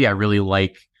philosophy. I really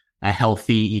like a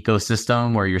healthy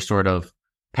ecosystem where you're sort of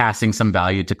passing some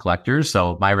value to collectors.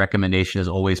 So my recommendation is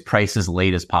always price as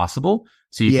late as possible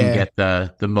so you can get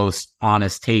the most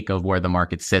honest take of where the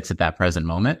market sits at that present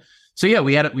moment. So yeah,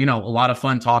 we had a lot of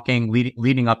fun talking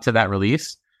leading up to that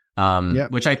release,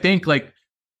 which I think, like,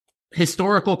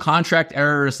 historical contract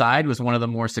error aside, was one of the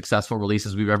more successful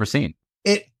releases we've ever seen.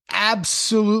 It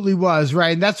absolutely was,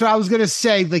 right? And that's what I was going to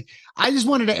say. Like, I just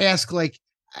wanted to ask, like,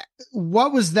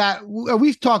 what was that?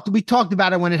 We talked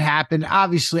about it when it happened,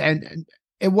 obviously, and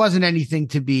it wasn't anything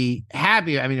to be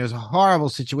happy. I mean, it was a horrible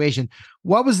situation.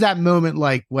 What was that moment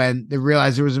like when they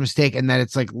realized there was a mistake and that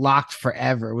it's like locked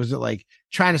forever? Was it like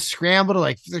trying to scramble to,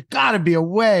 like, there gotta be a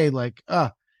way, like,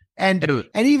 and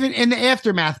even in the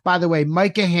aftermath, by the way,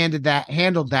 Micah handled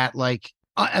that like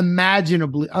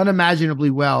unimaginably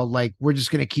well. Like, we're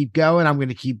just going to keep going. I'm going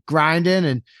to keep grinding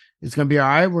and it's going to be all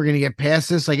right. We're going to get past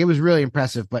this. Like, it was really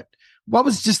impressive. But what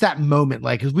was just that moment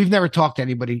like? Because we've never talked to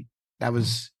anybody that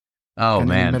was in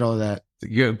the middle of that.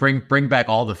 You bring back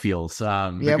all the feels. Did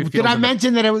I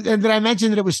mention that it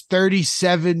was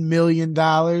 $37 million?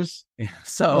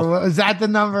 So is that the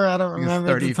number? I don't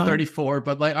remember. 34,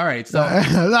 but like, all right.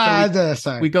 So,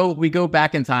 sorry. We go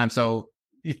back in time. So,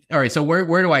 all right. So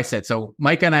where do I sit? So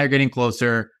Micah and I are getting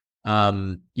closer.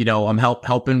 I'm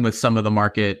helping with some of the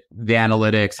market, the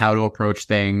analytics, how to approach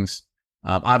things.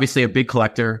 Obviously a big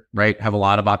collector, right? Have a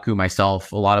lot of Aku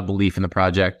myself, a lot of belief in the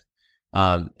project.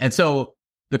 And so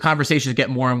the conversations get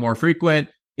more and more frequent.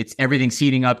 It's everything's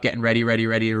heating up, getting ready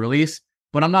to release,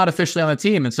 but I'm not officially on the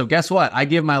team. And so guess what? I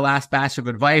give my last batch of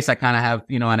advice. I kind of have,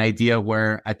 an idea of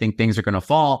where I think things are going to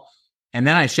fall. And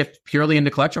then I shift purely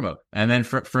into collector mode. And then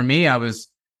for me, I was,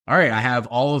 all right, I have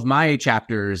all of my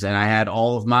chapters and I had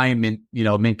all of my mint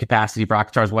capacity for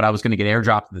Akutars, what I was going to get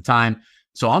airdropped at the time.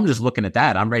 So I'm just looking at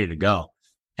that. I'm ready to go.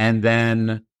 And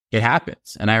then it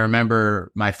happens. And I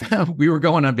remember we were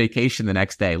going on vacation the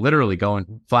next day, literally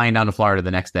flying down to Florida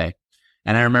the next day.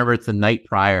 And I remember it's the night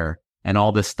prior and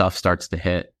all this stuff starts to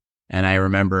hit. And I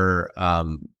remember,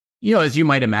 as you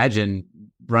might imagine,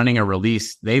 running a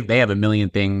release, they have a million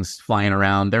things flying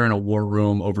around. They're in a war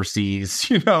room overseas,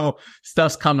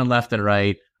 stuff's coming left and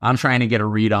right. I'm trying to get a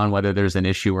read on whether there's an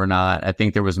issue or not. I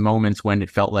think there was moments when it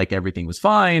felt like everything was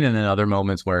fine. And then other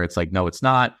moments where it's like, no, it's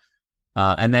not.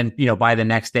 And then, by the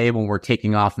next day when we're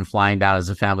taking off and flying down as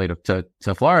a family to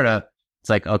Florida, it's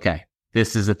like, okay,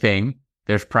 this is a thing.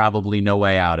 There's probably no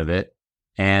way out of it.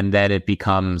 And then it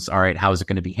becomes, all right, how is it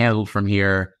going to be handled from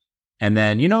here? And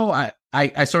then,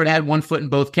 I sort of had one foot in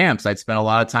both camps. I'd spent a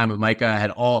lot of time with Micah. I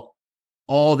had all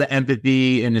the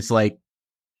empathy, and it's like,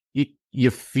 you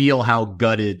feel how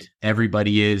gutted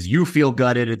everybody is. You feel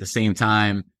gutted at the same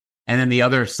time. And then the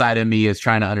other side of me is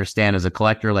trying to understand as a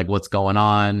collector, like what's going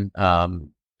on.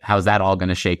 How's that all going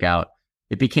to shake out?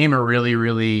 It became a really,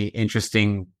 really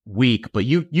interesting week, but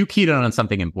you keyed on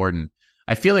something important.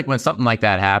 I feel like when something like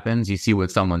that happens, you see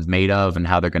what someone's made of and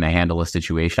how they're going to handle a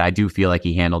situation. I do feel like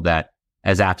he handled that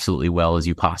as absolutely well as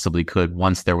you possibly could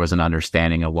once there was an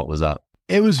understanding of what was up.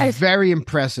 It was very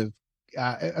impressive.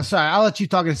 Sorry, I'll let you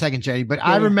talk in a second, Jenny, but yeah.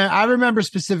 I remember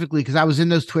specifically because I was in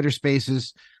those Twitter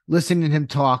spaces listening to him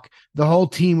talk. The whole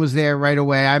team was there right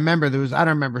away. I remember I don't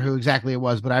remember who exactly it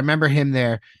was, but I remember him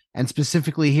there and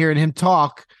specifically hearing him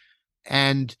talk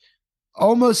and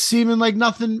almost seeming like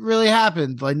nothing really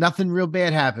happened, like nothing real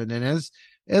bad happened. And it's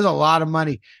a lot of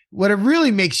money. What it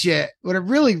really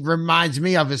reminds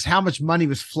me of is how much money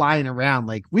was flying around.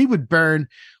 Like we would burn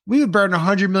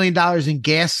 $100 million in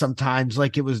gas sometimes,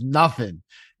 like it was nothing,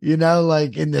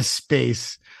 like in this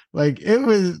space. Like it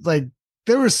was like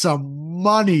there was some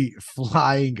money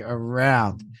flying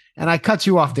around. And I cut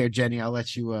you off there, Jenny. I'll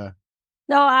let you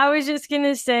No, I was just going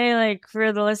to say, like,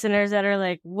 for the listeners that are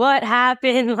like, what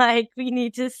happened? Like, we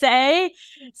need to say.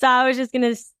 So I was just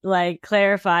going to, like,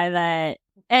 clarify that.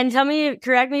 And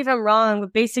correct me if I'm wrong,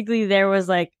 but basically there was,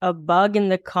 like, a bug in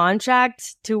the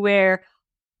contract to where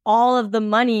all of the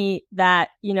money that,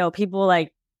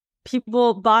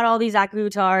 people bought all these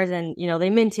Akutars and, they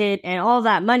minted, and all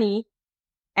that money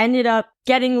ended up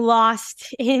getting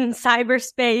lost in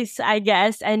cyberspace, I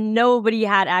guess, and nobody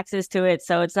had access to it.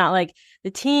 So it's not like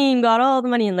the team got all the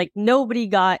money and like nobody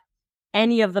got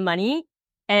any of the money.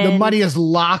 And the money is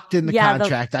locked in the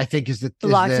contract, I think is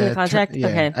locked in the contract.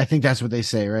 Okay. I think that's what they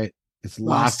say, right? It's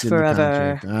locked in forever. The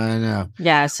contract. I know.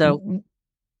 Yeah. So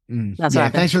that's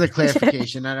what thanks for the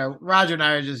clarification. I know Roger and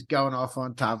I are just going off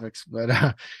on topics,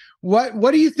 but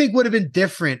what do you think would have been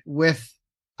different with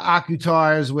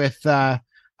Akutars, with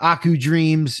Aku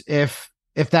Dreams, if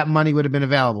that money would have been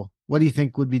available? What do you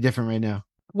think would be different right now?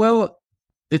 Well,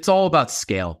 it's all about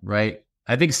scale, right?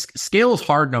 I think scale is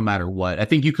hard no matter what. I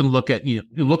think you can look at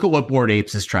what Bored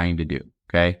Apes is trying to do.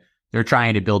 Okay, they're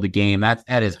trying to build a game that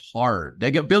is hard.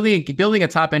 Building a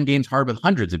top end game is hard with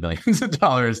hundreds of millions of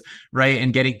dollars, right?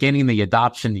 And getting the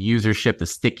adoption, the usership, the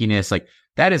stickiness, like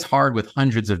that is hard with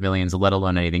hundreds of millions, let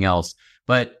alone anything else.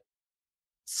 But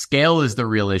scale is the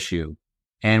real issue.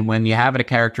 And when you have a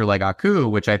character like Aku,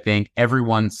 which I think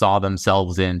everyone saw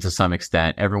themselves in to some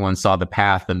extent, everyone saw the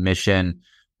path, the mission.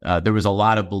 There was a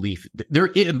lot of belief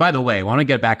there. By the way, I want to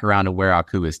get back around to where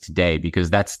Aku is today,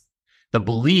 because that's the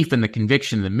belief and the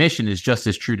conviction, the mission is just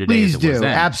as true today as it was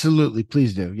then. Absolutely.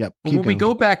 Please do. Yep. When we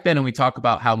go back then and we talk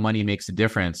about how money makes a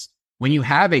difference, when you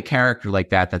have a character like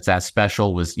that's as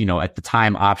special, was, at the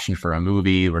time optioned for a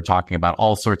movie, we're talking about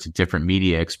all sorts of different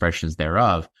media expressions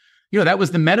thereof. That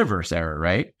was the metaverse era,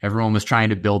 right? Everyone was trying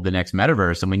to build the next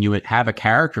metaverse. And when you would have a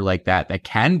character like that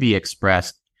can be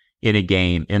expressed in a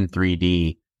game, in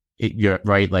 3D,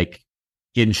 right? Like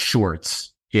in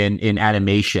shorts, in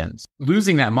animations,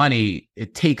 losing that money,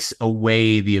 it takes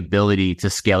away the ability to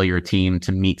scale your team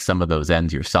to meet some of those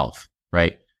ends yourself,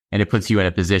 right? And it puts you in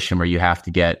a position where you have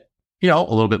to get, a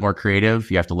little bit more creative.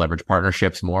 You have to leverage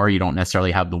partnerships more. You don't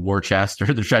necessarily have the war chest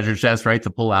or the treasure chest, right, to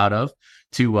pull out of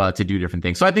to do different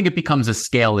things. So I think it becomes a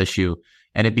scale issue,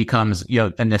 and it becomes,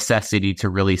 a necessity to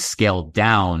really scale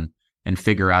down and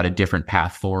figure out a different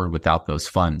path forward without those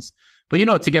funds. But,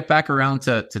 to get back around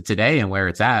to today and where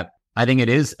it's at, I think it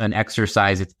is an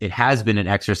exercise. It has been an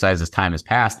exercise as time has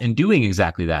passed in doing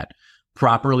exactly that,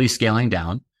 properly scaling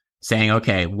down, saying,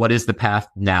 okay, what is the path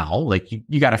now? Like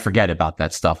you got to forget about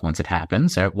that stuff once it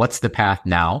happens. What's the path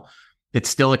now? It's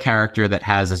still a character that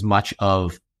has as much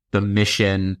of the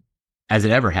mission as it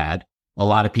ever had. A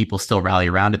lot of people still rally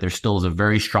around it. There still is a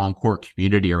very strong core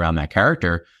community around that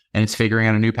character, and it's figuring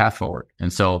out a new path forward.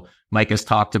 And so Mike has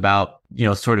talked about,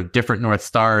 sort of different North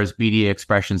Stars, media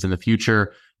expressions in the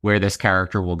future. where this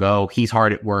character will go. He's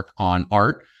hard at work on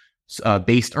art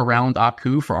based around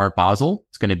Aku for Art Basel.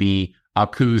 It's going to be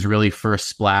Aku's really first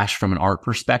splash from an art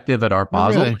perspective at Art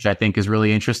Basel, which I think is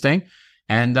really interesting.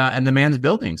 And the man's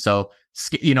building. So,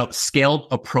 scaled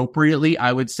appropriately,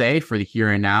 I would say, for the here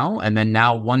and now. And then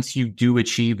now, once you do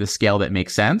achieve the scale that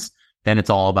makes sense, then it's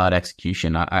all about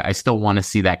execution. I still want to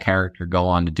see that character go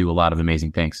on to do a lot of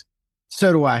amazing things.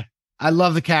 So do I. I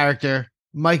love the character.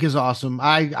 Mike is awesome.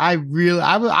 I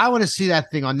want to see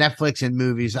that thing on Netflix and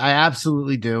movies. I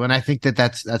absolutely do. And I think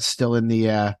that's still in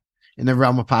the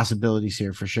realm of possibilities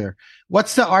here for sure.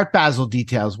 What's the Art Basel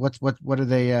details? What are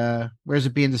they, where's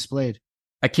it being displayed?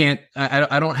 I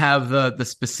don't have the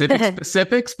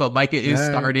specifics, but Mike is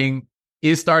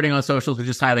starting on socials, which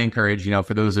is highly encouraged.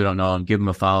 For those who don't know him, give him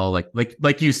a follow.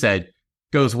 Like you said,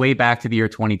 goes way back to the year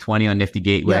 2020 on Nifty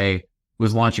Gateway. Yep.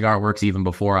 Was launching artworks even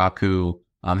before Aku.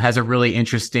 Has a really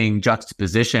interesting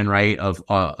juxtaposition, right, of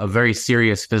a very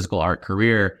serious physical art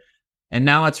career. And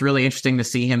now it's really interesting to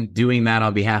see him doing that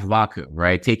on behalf of Aku,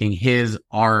 right? Taking his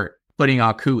art, putting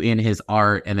Aku in his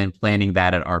art, and then planning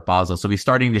that at Art Basel. So he's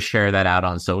starting to share that out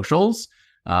on socials.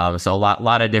 So a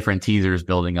lot of different teasers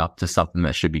building up to something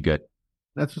that should be good.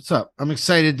 That's what's up. I'm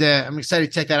excited to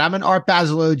check that. I'm an Art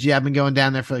Basel OG. I've been going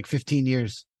down there for like 15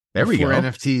 years. There we go.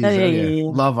 NFTs.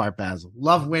 Yeah. Love Art Basel.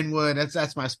 Love Wynwood.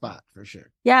 That's my spot for sure.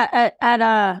 Yeah. At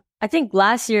I think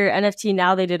last year NFT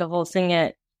Now they did a whole thing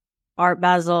at Art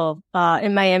Basel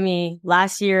in Miami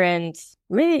last year, and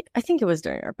maybe I think it was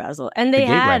during Art Basel, and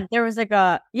there was like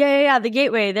the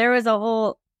Gateway. There was a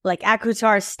whole like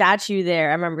Akutar statue there.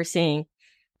 I remember seeing.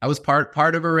 I was part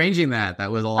of arranging that. That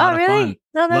was a lot of fun.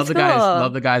 No, that's cool.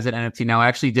 Love the guys at NFT Now. I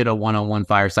actually did a one-on-one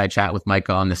fireside chat with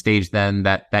Micah on the stage then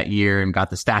that year, and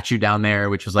got the statue down there,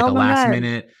 which was like a last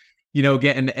minute,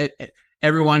 getting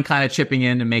everyone kind of chipping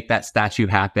in to make that statue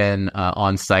happen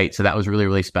on site. So that was really,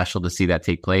 really special to see that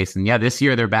take place. And yeah, this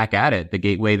year they're back at it, the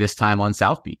Gateway, this time on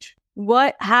South Beach.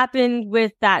 What happened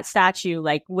with that statue?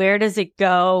 Like, where does it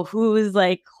go? Who's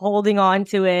like holding on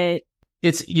to it?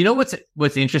 It's,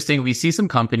 what's interesting. We see some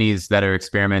companies that are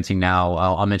experimenting now.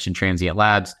 I'll mention Transient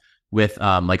Labs with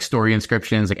like story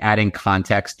inscriptions, like adding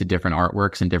context to different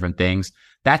artworks and different things.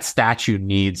 That statue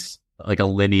needs like a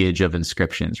lineage of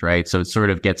inscriptions, right? So it sort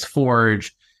of gets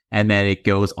forged and then it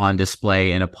goes on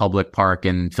display in a public park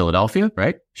in Philadelphia,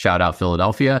 right? Shout out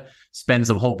Philadelphia.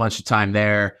 Spends a whole bunch of time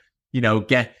there,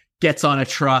 gets on a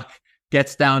truck,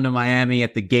 gets down to Miami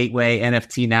at the Gateway,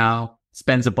 NFT Now.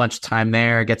 Spends a bunch of time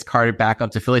there, gets carted back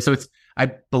up to Philly. So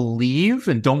I believe,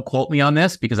 and don't quote me on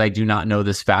this because I do not know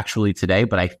this factually today,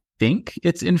 but I think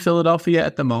it's in Philadelphia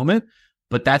at the moment.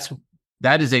 But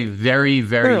that is a very,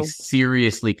 very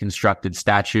seriously constructed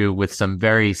statue with some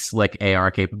very slick AR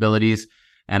capabilities.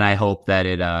 And I hope that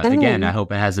I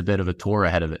hope it has a bit of a tour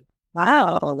ahead of it.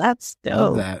 Wow, that's dope.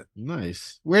 Love that.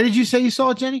 Nice. Where did you say you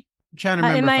saw it, Jenny? I'm trying to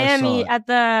remember in Miami at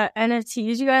the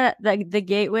NFTs. You got the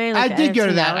Gateway. Like I did go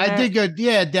to that. I did go.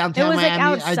 Yeah, downtown it was Miami. Like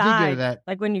outside, I did go to that.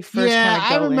 Like when you first. Yeah,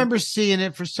 I remember seeing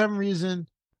it for some reason.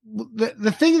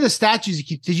 The thing of the statues.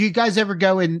 Did you guys ever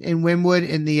go in Wynwood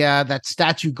in the that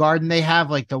statue garden they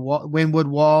have, like the Wynwood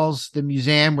walls, the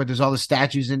museum where there's all the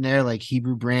statues in there, like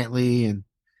Hebrew Brantley,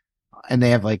 and they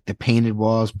have like the painted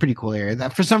walls. Pretty cool area.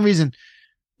 That for some reason,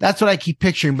 that's what I keep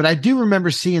picturing. But I do remember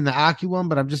seeing the Aki one,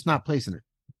 but I'm just not placing it.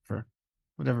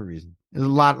 Whatever reason. There's a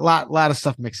lot of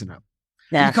stuff mixing up.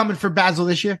 Yeah. You coming for Basel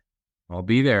this year? I'll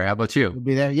be there. How about you? You'll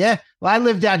be there? Yeah. Well, I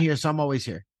live down here, so I'm always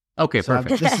here. Okay, so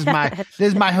perfect. This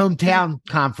is my hometown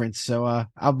conference, so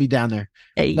I'll be down there.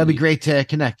 Hey. That'd be great to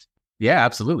connect. Yeah,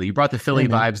 absolutely. You brought the Philly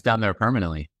vibes down there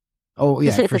permanently. Oh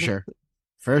yeah, for sure.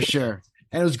 For sure.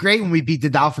 And it was great when we beat the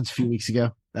Dolphins a few weeks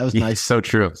ago. That was nice. So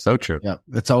true. So true. Yeah,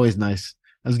 that's always nice.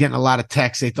 I was getting a lot of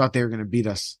texts. They thought they were going to beat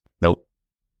us. Nope.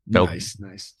 Nice.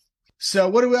 So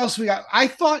what else we got? I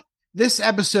thought this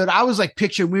episode, I was like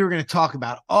picturing we were going to talk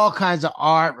about all kinds of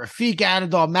art, Rafiq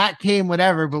Anadol, Matt Cain,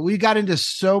 whatever, but we got into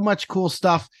so much cool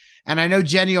stuff. And I know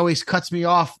Jenny always cuts me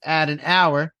off at an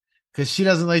hour because she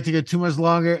doesn't like to go too much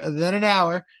longer than an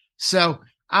hour. So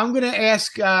I'm going to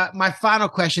ask my final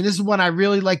question. This is one I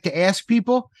really like to ask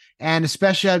people, and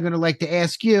especially I'm going to like to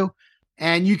ask you,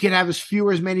 and you can have as few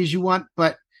or as many as you want,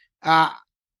 but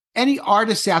any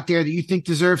artists out there that you think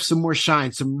deserve some more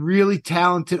shine, some really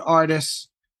talented artists,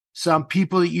 some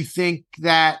people that you think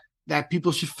that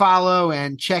people should follow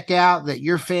and check out that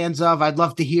you're fans of, I'd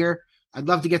love to hear. I'd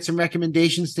love to get some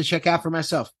recommendations to check out for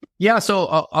myself. Yeah,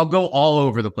 so I'll go all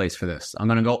over the place for this. I'm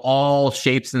going to go all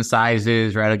shapes and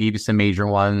sizes, right? I'll give you some major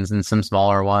ones and some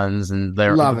smaller ones, and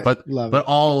they're love it. But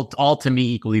all to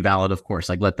me equally valid, of course.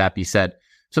 Like, let that be said.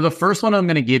 So the first one I'm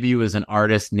going to give you is an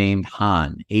artist named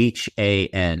Han,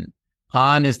 H-A-N.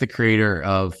 Han is the creator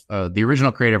of the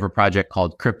original creator of a project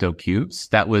called Crypto Cubes.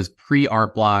 That was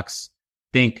pre-art blocks,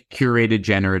 think curated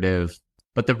generative.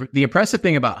 But the impressive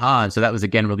thing about Han, so that was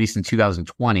again released in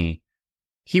 2020,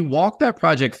 he walked that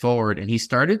project forward and he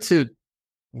started to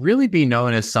really be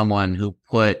known as someone who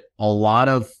put a lot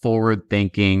of forward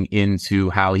thinking into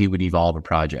how he would evolve a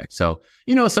project. So,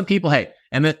 some people,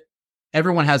 and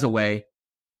everyone has a way.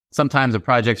 Sometimes a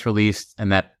project's released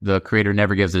and that the creator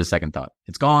never gives it a second thought.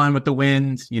 It's gone with the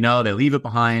wind, they leave it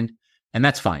behind, and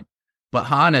that's fine. But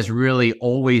Han has really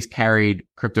always carried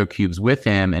Crypto Cubes with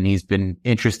him, and he's been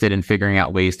interested in figuring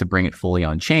out ways to bring it fully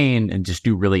on chain and just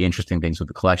do really interesting things with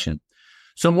the collection.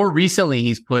 So more recently,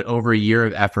 he's put over a year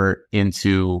of effort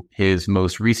into his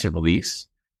most recent release,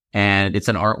 and it's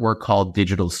an artwork called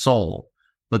Digital Soul.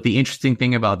 But the interesting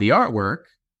thing about the artwork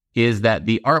is that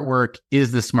the artwork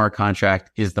is the smart contract,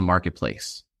 is the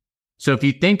marketplace. So if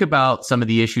you think about some of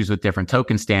the issues with different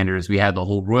token standards, we had the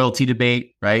whole royalty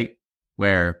debate, right?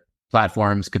 Where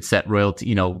platforms could set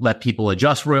royalty, let people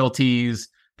adjust royalties,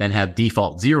 then have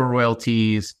default zero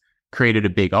royalties, created a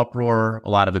big uproar, a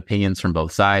lot of opinions from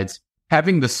both sides.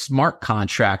 Having the smart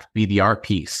contract be the art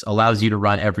piece allows you to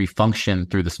run every function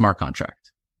through the smart contract.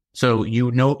 So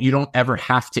you don't ever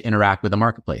have to interact with the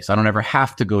marketplace. I don't ever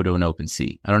have to go to an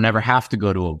OpenSea. I don't ever have to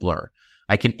go to a Blur.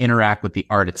 I can interact with the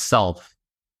art itself,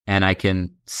 and I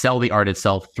can sell the art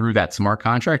itself through that smart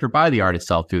contract or buy the art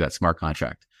itself through that smart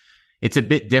contract. It's a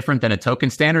bit different than a token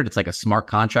standard. It's like a smart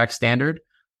contract standard.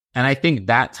 And I think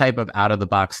that type of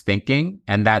out-of-the-box thinking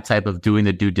and that type of doing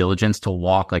the due diligence to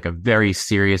walk like a very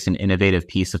serious and innovative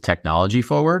piece of technology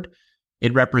forward,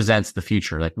 it represents the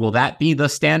future. Like, will that be the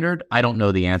standard? I don't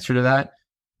know the answer to that,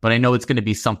 but I know it's going to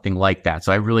be something like that.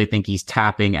 So I really think he's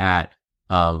tapping at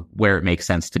where it makes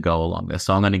sense to go along this.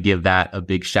 So I'm going to give that a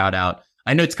big shout out.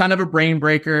 I know it's kind of a brain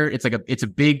breaker. It's a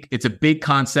big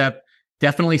concept.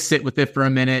 Definitely sit with it for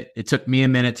a minute. It took me a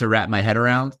minute to wrap my head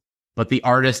around, but the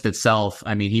artist itself,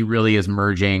 he really is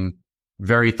merging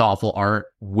very thoughtful art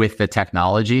with the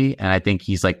technology. And I think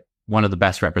he's like one of the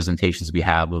best representations we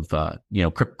have of,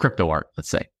 crypto art, let's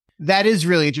say. That is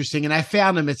really interesting. And I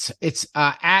found him. It's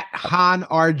at Han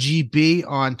RGB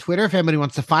on Twitter, if anybody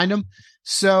wants to find him.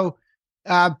 So,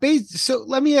 so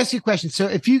let me ask you a question. So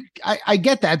I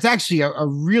get that. It's actually a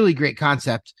really great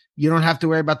concept. You don't have to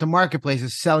worry about the marketplace.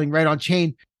 It's selling right on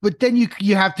chain, but then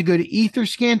you have to go to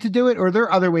Etherscan to do it, or there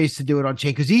are other ways to do it on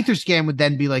chain, because Etherscan would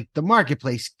then be like the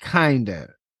marketplace, kind of.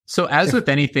 So as with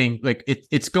anything, like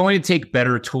it's going to take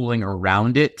better tooling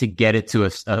around it to get it to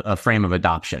a frame of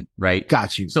adoption, right?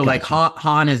 Got you. So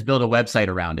Han has built a website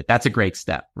around it. That's a great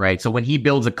step, right? So when he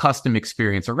builds a custom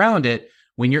experience around it,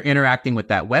 when you're interacting with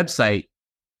that website,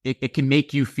 it can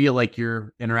make you feel like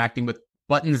you're interacting with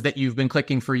buttons that you've been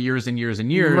clicking for years and years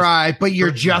and years. Right, but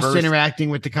you're just interacting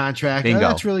with the contract. Bingo. Oh,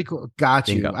 that's really cool. Got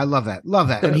you. Bingo. I love that. Love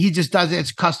that. And he just does it.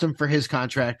 It's custom for his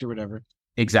contract or whatever.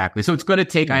 Exactly. So it's going to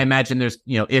take, I imagine there's,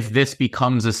 if this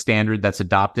becomes a standard that's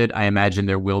adopted, I imagine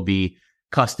there will be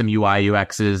custom UI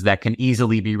UXs that can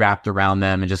easily be wrapped around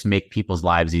them and just make people's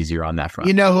lives easier on that front.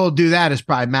 Who'll do that is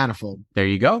probably Manifold. There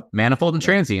you go. Manifold and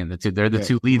Transient. They're the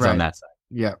two leads on that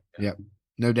side. Yeah.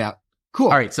 No doubt. Cool.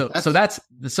 All right. So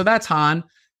that's Han.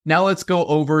 Now let's go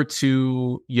over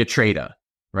to Yatrada,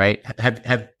 right?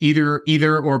 Have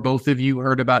either or both of you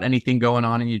heard about anything going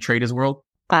on in Yatrada's world?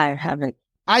 I haven't.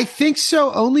 I think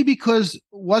so, only because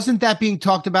wasn't that being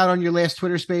talked about on your last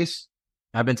Twitter space?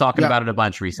 I've been talking about it a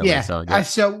bunch recently. Yeah.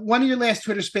 So one of your last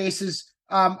Twitter spaces,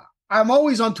 I'm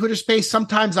always on Twitter space.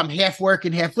 Sometimes I'm half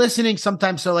working, half listening.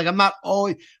 Sometimes I'm not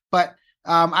always, but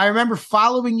I remember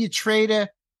following Yatrada,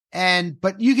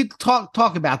 but you could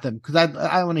talk about them because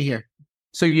I want to hear.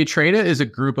 So Yatrada is a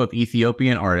group of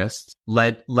Ethiopian artists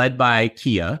led by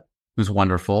Kia, who's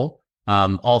wonderful.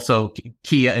 Also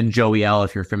Kia and Joey L,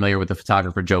 if you're familiar with the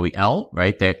photographer Joey L,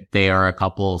 right? They are a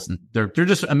couple. They're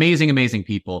just amazing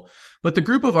people. But the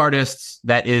group of artists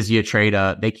that is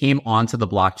Yatrada, they came onto the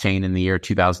blockchain in the year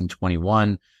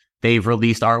 2021. They've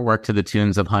released artwork to the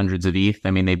tunes of hundreds of ETH.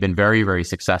 They've been very, very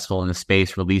successful in the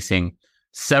space, releasing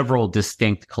several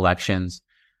distinct collections.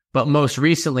 But most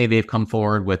recently, they've come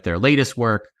forward with their latest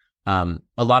work. A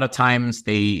lot of times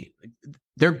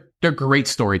they're great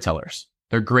storytellers.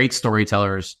 They're great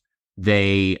storytellers.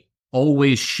 They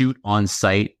always shoot on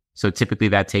site. So typically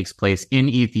that takes place in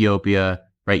Ethiopia,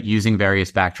 right? Using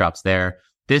various backdrops there.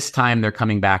 This time they're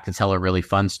coming back to tell a really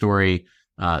fun story.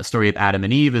 Story of Adam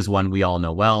and Eve is one we all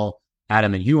know well.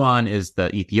 Adam and Huan is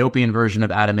the Ethiopian version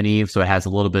of Adam and Eve. So it has a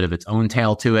little bit of its own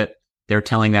tale to it. They're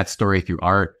telling that story through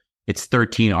art. It's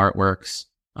 13 artworks,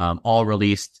 all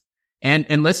released.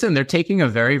 And listen, they're taking a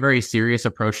very, very serious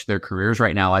approach to their careers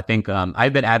right now. I think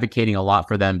I've been advocating a lot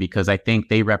for them because I think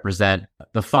they represent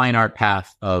the fine art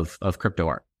path of crypto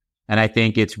art. And I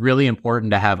think it's really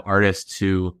important to have artists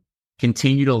who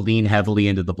continue to lean heavily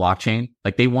into the blockchain.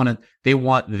 Like they want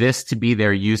this to be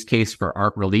their use case for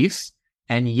art release.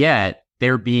 And yet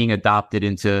they're being adopted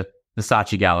into the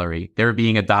Saatchi Gallery. They're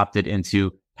being adopted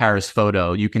into Paris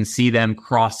Photo. You can see them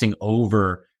crossing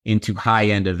over into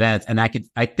high-end events. And I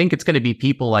think it's going to be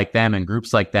people like them and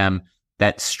groups like them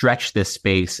that stretch this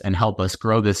space and help us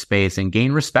grow this space and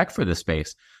gain respect for this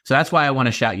space. So that's why I want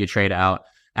to shout you trade out.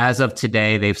 As of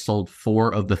today, they've sold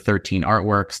 4 of the 13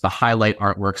 artworks. The highlight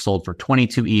artwork sold for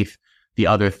 22 ETH, the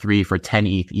other 3 for 10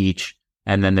 ETH each.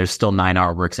 And then there's still 9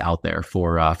 artworks out there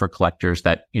for collectors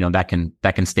that, that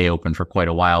can stay open for quite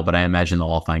a while, but I imagine they'll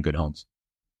all find good homes.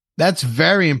 That's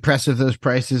very impressive, those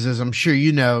prices, as I'm sure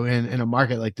you know, in a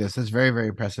market like this. That's very, very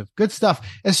impressive. Good stuff.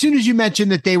 As soon as you mentioned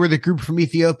that they were the group from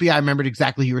Ethiopia, I remembered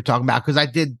exactly who you were talking about because I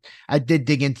did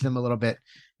dig into them a little bit.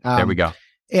 There we go.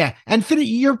 Yeah. And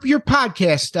your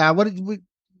podcast,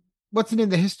 what's the name?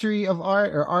 The history of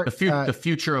art or art? The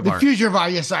future of art. The future of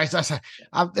art. Yes. Sorry.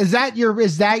 Is that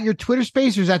your Twitter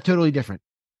space or is that totally different?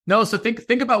 No. So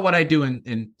think about what I do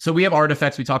so we have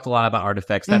Artifex. We talked a lot about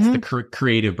Artifex. That's the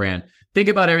creative brand. Think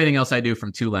about everything else I do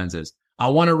from 2 lenses. I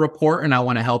want to report and I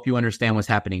want to help you understand what's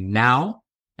happening now.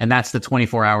 And that's the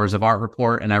 24 hours of art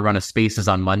report. And I run a spaces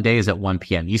on Mondays at 1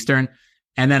 p.m. Eastern.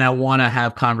 And then I want to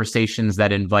have conversations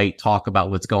that invite talk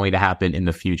about what's going to happen in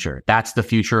the future. That's the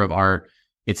future of art.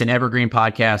 It's an evergreen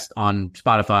podcast on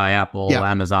Spotify, Apple,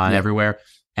 Amazon, everywhere.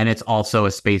 And it's also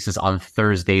a spaces on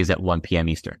Thursdays at 1 p.m.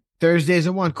 Eastern. Thursdays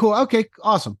at 1. Cool. Okay.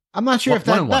 Awesome. I'm not sure if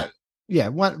that yeah,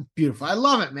 beautiful. I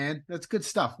love it, man. That's good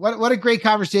stuff. What a great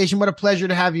conversation. What a pleasure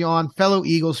to have you on, fellow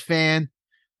Eagles fan.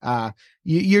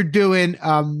 You're doing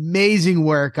amazing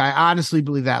work. I honestly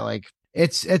believe that. Like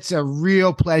it's a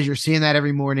real pleasure seeing that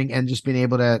every morning and just being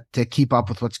able to keep up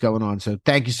with what's going on. So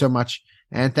thank you so much.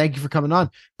 And thank you for coming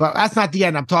on. But that's not the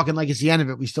end. I'm talking like it's the end of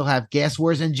it. We still have Gas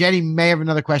Wars, and Jenny may have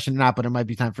another question or not, but it might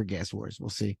be time for Gas Wars. We'll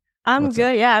see. I'm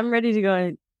good. Yeah, I'm ready to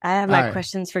go. I have my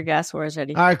questions for Gas Wars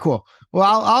ready. All right, cool.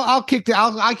 Well, I could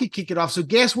kick it off. So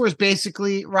Gas Wars,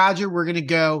 basically, Roger, we're going to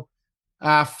go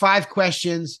 5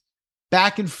 questions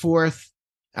back and forth.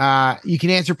 You can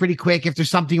answer pretty quick. If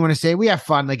there's something you want to say, we have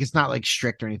fun. Like it's not like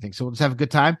strict or anything. So we'll just have a good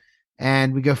time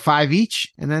and we go 5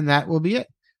 each and then that will be it.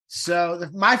 So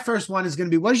my first one is going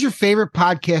to be, what is your favorite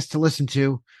podcast to listen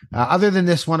to other than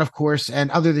this one, of course,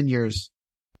 and other than yours?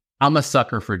 I'm a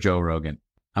sucker for Joe Rogan.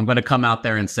 I'm going to come out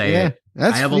there and say it.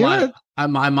 I have a lot.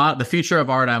 I'm on the future of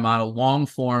art. I'm on a long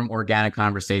form organic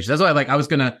conversation. That's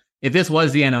why if this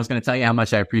was the end, I was going to tell you how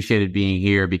much I appreciated being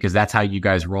here because that's how you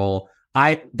guys roll.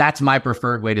 That's my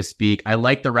preferred way to speak. I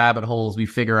like the rabbit holes we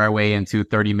figure our way into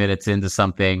 30 minutes into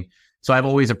something. So I've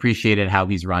always appreciated how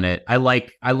he's run it. I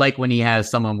like when he has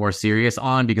someone more serious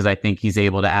on because I think he's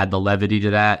able to add the levity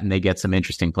to that and they get some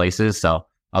interesting places. So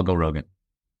I'll go Rogan.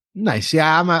 Nice.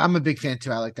 Yeah, I'm a big fan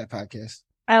too. I like that podcast.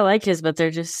 I like his, but they're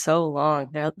just so long.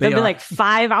 They'll be like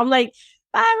 5. I'm like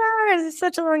 5 hours. It's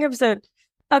such a long episode.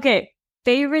 Okay.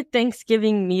 Favorite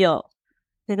Thanksgiving meal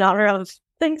in honor of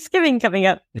Thanksgiving coming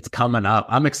up. It's coming up.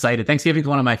 I'm excited. Thanksgiving is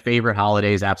one of my favorite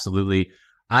holidays. Absolutely.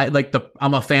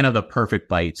 I'm a fan of the perfect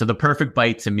bite. So the perfect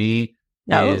bite to me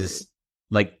is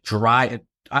like dry.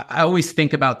 I always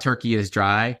think about turkey as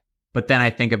dry, but then I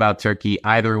think about turkey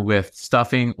either with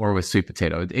stuffing or with sweet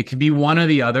potato. It can be one or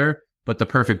the other, but the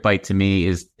perfect bite to me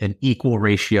is an equal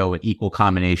ratio, an equal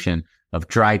combination of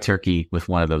dry turkey with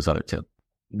one of those other two.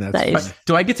 That's nice.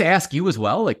 Do I get to ask you as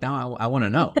well? Like now I want to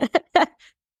know.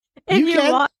 If you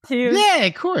want to. Yeah,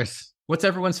 of course. What's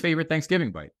everyone's favorite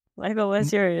Thanksgiving bite? Michael,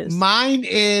 what's yours? Mine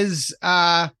is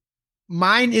going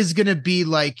to be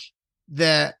like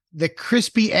the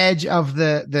crispy edge of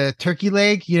the turkey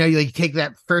leg. You know, you like take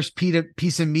that first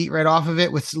piece of meat right off of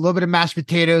it with a little bit of mashed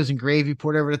potatoes and gravy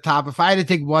poured over the top. If I had to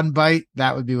take one bite,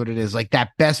 that would be what it is. Like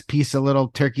that best piece of little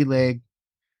turkey leg,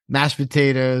 mashed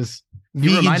potatoes.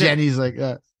 Vegan Jenny's like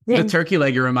that. The turkey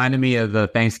leg, you reminded me of the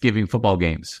Thanksgiving football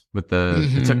games with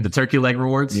the turkey leg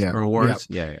rewards. Yeah.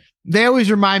 Yeah. They always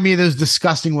remind me of those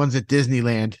disgusting ones at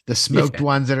Disneyland, the smoked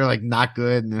ones that are like not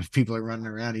good, and if people are running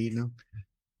around eating them.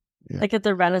 Yeah. Like at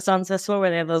the Renaissance Festival where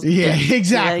they have those. Yeah,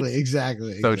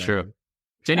 exactly. So true.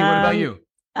 Jenny, what about you?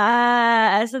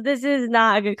 So this is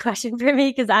not a good question for me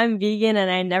because I'm vegan and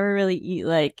I never really eat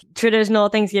like traditional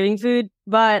Thanksgiving food.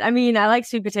 But I mean, I like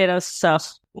sweet potatoes, so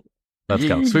let's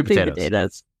go. Sweet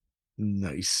potatoes.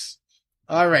 Nice.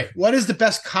 All right. What is the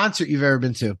best concert you've ever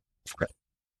been to?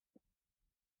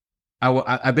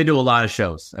 I've been to a lot of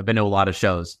shows. I've been to a lot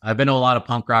of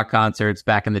punk rock concerts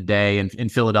back in the day in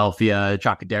Philadelphia,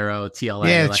 Trocadero, TLA.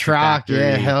 Yeah, Electric Troc. Factory.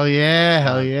 Yeah, hell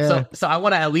yeah. So I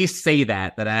want to at least say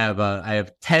that I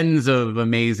have tens of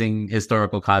amazing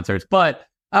historical concerts, but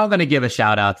I'm going to give a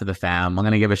shout out to the fam. I'm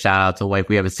going to give a shout out to the wife.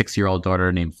 We have a 6-year-old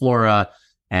daughter named Flora,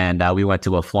 and we went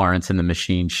to a Florence and the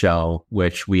Machine show,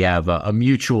 which we have a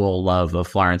mutual love of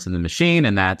Florence and the Machine,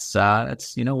 and that's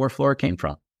where Flora came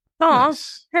from. Oh,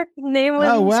 Nice. her name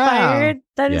was inspired.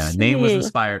 That is name was sweet.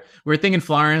 inspired. We're thinking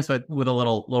Florence, but with a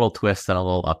little twist and a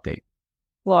little update.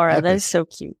 Laura, that Epic. is so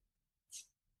cute.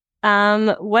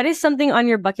 What is something on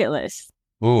your bucket list?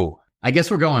 Ooh, I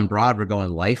guess we're going broad. We're going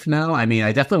life now. I mean,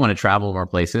 I definitely want to travel more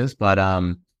places, but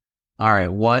all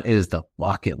right. What is the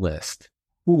bucket list?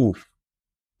 Ooh,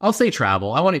 I'll say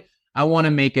travel. I want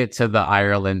to make it to the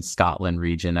Ireland, Scotland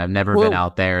region. I've never been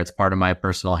out there. It's part of my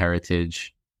personal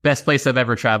heritage. Best place I've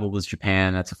ever traveled was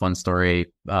Japan. That's a fun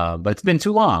story. But it's been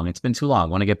too long. I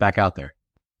want to get back out there.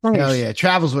 Hell yeah.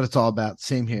 Travel's what it's all about.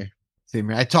 Same here.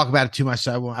 I talk about it too much,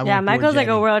 so I won't. Yeah, bore Michael's like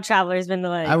Jenny. a world traveler. He's been to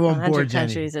like I won't bore 100 Jenny.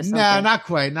 countries or something. No, not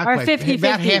quite. Not Or quite. 50,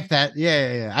 About 50. half that.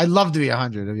 Yeah. I'd love to be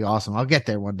 100. It'd be awesome. I'll get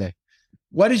there one day.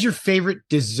 What is your favorite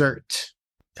dessert?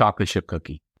 Chocolate chip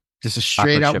cookie. Just a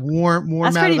straight up chip. warm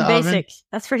That's out pretty of the basic. oven.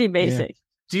 That's pretty basic.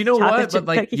 Do you know Chocolate what? chip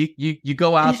But like cookie. you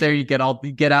go out there, you get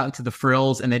out into the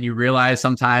frills, and then you realize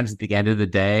sometimes at the end of the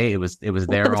day, it was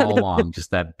there all along.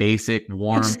 Just that basic,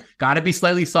 warm. Got to be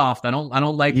slightly soft. I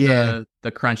don't like the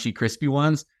crunchy, crispy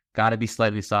ones. Got to be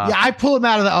slightly soft. Yeah, I pull them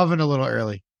out of the oven a little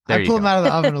early. There I you pull them go. out of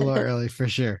the oven a little early for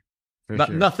sure.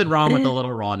 Nothing wrong with a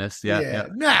little rawness. Yeah.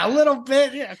 Nah, a little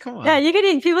bit. Yeah, come on. Yeah, you can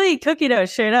eat. People eat cookie dough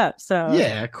straight up. So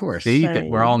Yeah, of course. See, Sorry.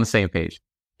 we're all on the same page.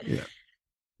 Yeah.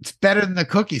 It's better than the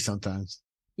cookie sometimes.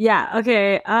 yeah.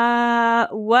 Okay.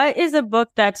 What is a book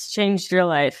that's changed your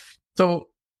life? So,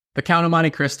 The Count of Monte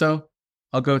Cristo,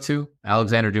 I'll go to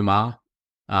Alexander Dumas.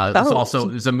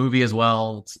 There's a movie as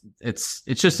well. It's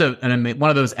just one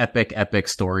of those epic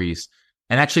stories.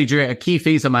 And actually, during a key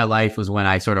phase of my life was when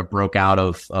I sort of broke out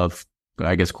of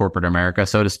I guess corporate America,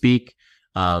 so to speak.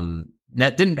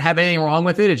 That didn't have anything wrong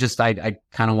with it. It's just I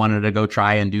kind of wanted to go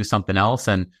try and do something else,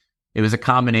 and it was a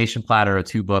combination platter of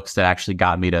two books that actually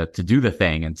got me to do the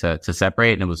thing and to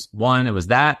separate. And it was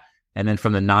that. And then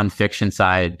from the nonfiction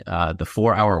side, the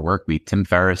 4-Hour Workweek, Tim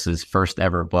Ferriss's first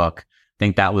ever book. I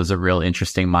think that was a real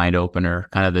interesting mind opener,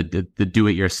 kind of the do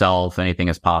it yourself, anything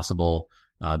is possible.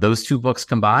 Those two books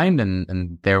combined,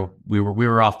 and there we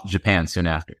were off to Japan soon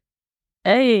after.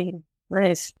 Hey,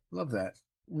 nice. Love that.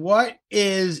 What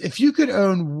is, if you could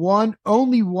own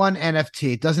only one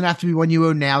NFT, it doesn't have to be one you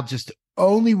own now, just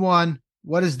only one.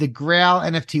 What is the Grail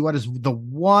NFT? What is the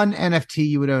one NFT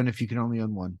you would own if you could only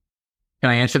own one? Can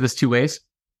I answer this two ways?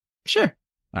 Sure.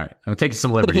 All right. I'm taking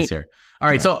some liberties here. All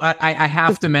right. So I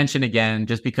have to mention again,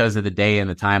 just because of the day and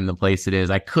the time and the place it is,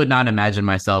 I could not imagine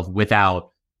myself without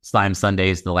Slime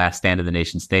Sundays, The Last Stand of the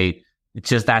Nation State. It's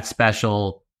just that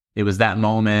special. It was that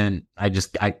moment. I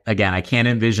can't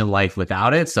envision life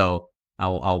without it. So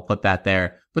I'll put that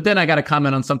there. But then I got to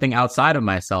comment on something outside of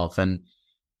myself, and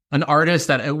an artist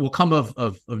that it will come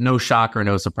of no shock or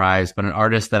no surprise, but an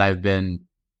artist that I've been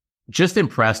just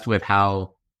impressed with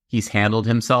how he's handled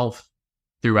himself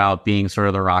throughout being sort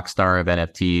of the rock star of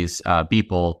NFTs,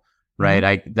 Beeple, right?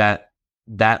 Mm-hmm.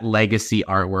 That legacy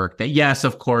artwork that, yes,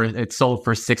 of course, it sold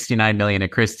for $69 million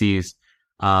at Christie's.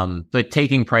 But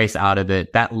taking price out of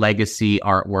it, that legacy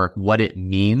artwork, what it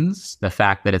means, the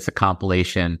fact that it's a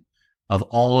compilation of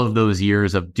all of those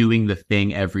years of doing the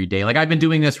thing every day. Like, I've been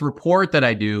doing this report that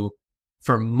I do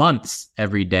for months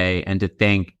every day, and to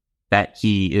think that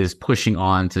he is pushing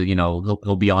on to,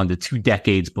 he'll be on to 2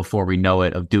 decades before we know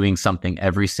it of doing something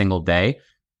every single day.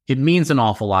 It means an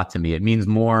awful lot to me. It means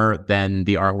more than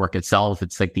the artwork itself.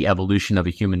 It's like the evolution of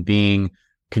a human being,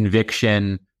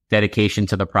 conviction, dedication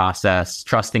to the process,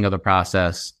 trusting of the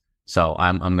process. So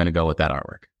I'm going to go with that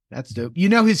artwork. That's dope.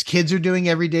 His kids are doing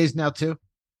every days now too.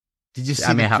 Did you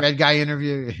see the Fred guy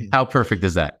interview? How perfect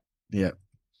is that? Yeah.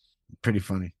 Pretty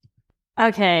funny.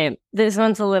 Okay, this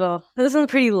one's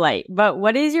pretty light, but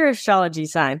what is your astrology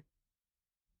sign?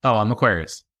 Oh, I'm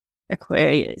Aquarius.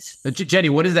 Aquarius. Jenny,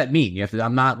 what does that mean?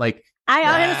 I'm not like...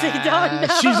 I honestly don't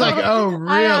know. She's like, oh, really?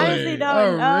 I honestly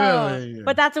don't know. Really?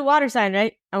 But that's a water sign,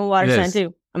 right? I'm a water sign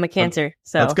too. I'm a Cancer.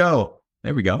 So let's go.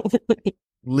 There we go.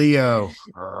 Leo.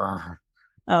 Oh,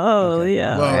 okay.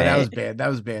 Leo. Whoa, right. that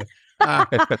was bad.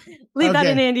 Leave that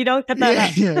in, Andy. Don't cut that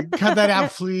out. Yeah, cut that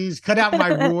out, please. Cut out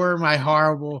my roar, my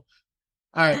horrible.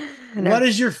 All right. No. What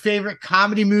is your favorite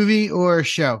comedy movie or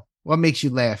show? What makes you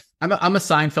laugh? I'm a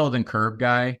Seinfeld and Curb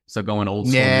guy, so going old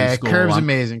school. Yeah, new school. Curb's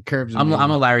amazing. I'm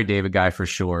a Larry David guy for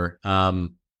sure.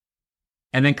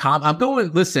 And then I'm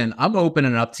going. Listen, I'm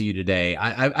opening up to you today.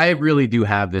 I really do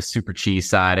have this super cheese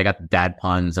side. I got the dad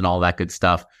puns and all that good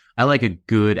stuff. I like a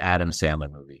good Adam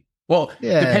Sandler movie. Well,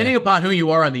 depending upon who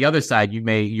you are on the other side,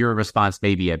 your response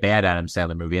may be a bad Adam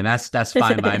Sandler movie, and that's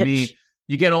fine by me.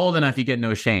 You get old enough, you get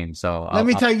no shame. So let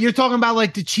me tell you, you're talking about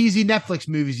like the cheesy Netflix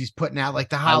movies he's putting out, like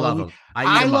the Halloween.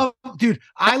 I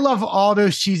love all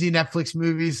those cheesy Netflix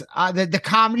movies. The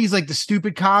comedies, like the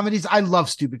stupid comedies. I love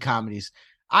stupid comedies.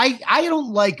 I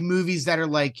don't like movies that are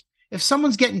like, if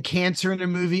someone's getting cancer in a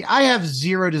movie, I have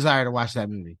zero desire to watch that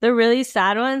movie. The really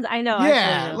sad ones, I know.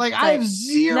 Yeah, like I have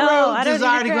zero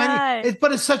desire to go.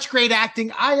 But it's such great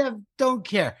acting. Don't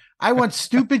care. I want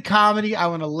stupid comedy. I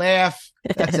want to laugh.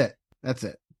 That's it. That's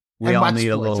it. We all need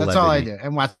sports. A little. That's all I do.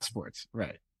 And watch sports,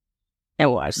 right?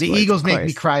 And watch the sports, Eagles make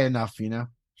me cry enough, you know.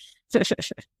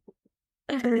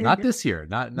 Not this year.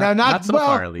 Not so well,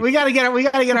 far. We got to get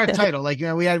our title. Like, you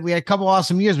know, we had a couple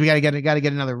awesome years. We got to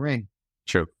get another ring.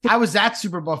 True. I was at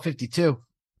Super Bowl 52.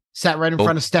 Sat right in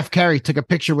front of Steph Curry. Took a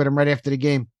picture with him right after the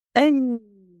game.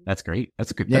 That's great.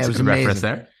 That's a good. Yeah, that's a good reference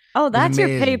there. Oh, that's your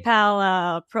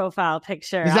PayPal profile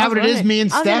picture. Is that what it is? Me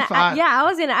and Steph? I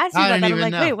was going to ask you about that. I'm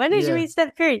like, wait, when did you meet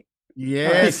Steph Curry?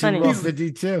 Yeah, Super Bowl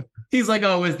 52. He's like,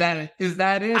 oh, is that it?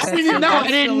 I didn't know. I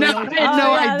had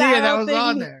no idea that was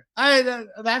on there.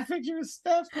 That picture of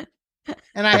Steph,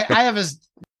 and I have a.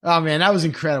 Oh man, that was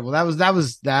incredible. That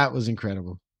was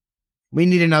incredible. We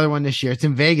need another one this year. It's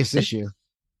in Vegas this year.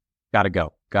 Gotta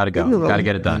go. Got to get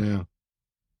it done.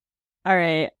 All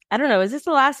right. I don't know. Is this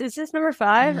the last? Is this number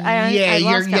 5?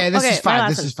 This is 5.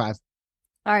 This is 5.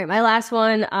 All right. My last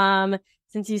one.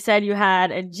 Since you said you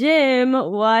had a gym,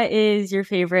 what is your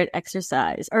favorite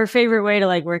exercise or favorite way to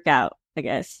like work out, I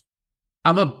guess?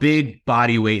 I'm a big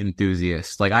body weight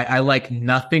enthusiast. Like I like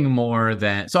nothing more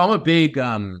than, so I'm a big,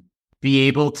 be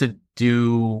able to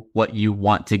do what you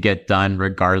want to get done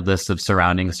regardless of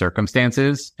surrounding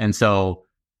circumstances. And so,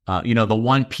 the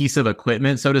one piece of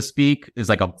equipment, so to speak, is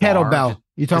like a kettlebell.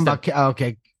 You talking about?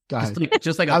 Okay. Go ahead.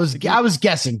 Just like I was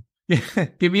guessing.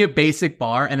 Give me a basic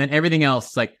bar, and then everything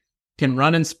else like can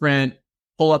run and sprint,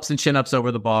 pull-ups and chin-ups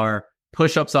over the bar,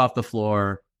 push-ups off the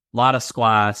floor, a lot of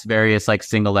squats, various like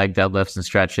single leg deadlifts and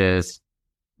stretches,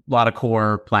 a lot of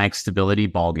core, plank, stability,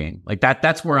 ball game. Like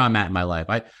that's where I'm at in my life.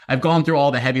 I've gone through all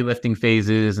the heavy lifting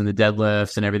phases and the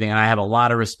deadlifts and everything, and I have a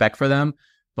lot of respect for them,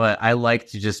 but I like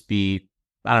to just be,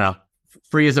 I don't know,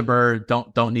 free as a bird,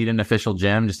 don't need an official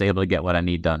gym, just able to get what I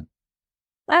need done.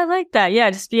 I like that. Yeah,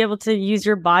 just be able to use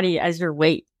your body as your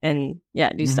weight and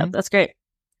do stuff. That's great.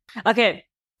 Okay,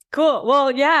 cool.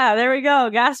 Well, yeah, there we go.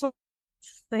 Gas.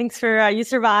 Thanks for you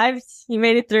survived. You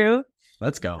made it through.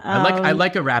 Let's go. I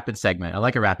like a rapid segment. I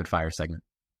like a rapid fire segment.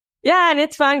 Yeah, and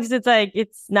it's fun because it's like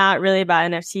it's not really about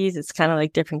NFTs. It's kind of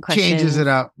like different questions. Changes it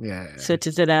up. Yeah.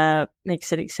 Switches it up,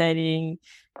 makes it exciting.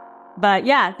 But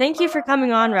yeah, thank you for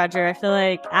coming on, Roger. I feel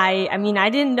like I mean, I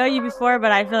didn't know you before,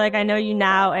 but I feel like I know you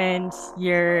now, and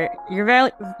you're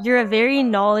a very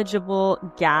knowledgeable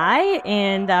guy.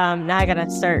 And now I gotta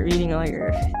start reading all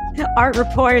your art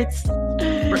reports.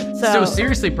 So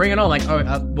seriously, bring it on. Like,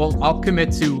 well, I'll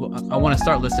commit to. I want to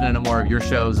start listening to more of your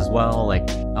shows as well. Like,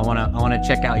 I want to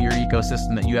check out your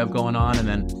ecosystem that you have going on, and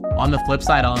then on the flip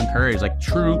side, I'll encourage. Like,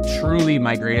 truly,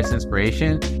 my greatest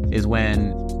inspiration is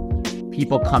when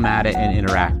people come at it and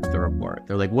interact with the report.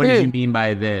 They're like, what did you mean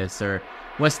by this? Or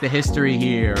what's the history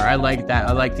here? Or I like that.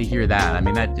 I like to hear that. I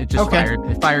mean, that it just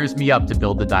fires me up to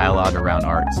build the dialogue around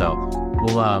art. So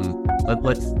we'll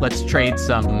let's trade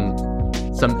some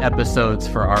episodes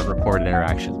for art report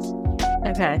interactions.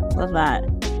 Okay, love that.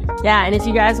 Yeah, and if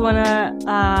you guys want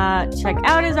to check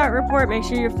out his art report, make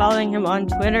sure you're following him on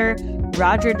Twitter,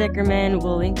 Roger Dickerman.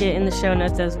 We'll link it in the show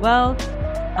notes as well.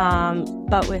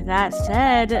 But with that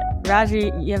said, Roger,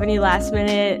 you have any last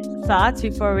minute thoughts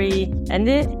before we end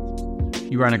it?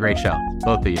 You run a great show,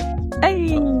 both of you.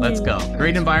 Hey. Let's go.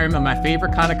 Great environment, my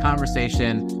favorite kind of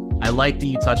conversation. I like that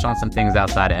you touch on some things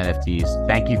outside of NFTs.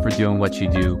 Thank you for doing what you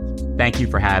do. Thank you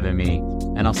for having me.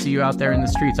 And I'll see you out there in the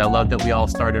streets. I love that we all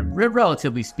started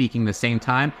relatively speaking the same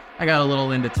time. I got a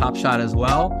little into Top Shot as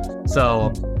well.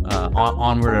 So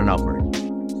onward and upward.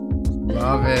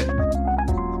 Love it.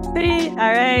 Sweet. All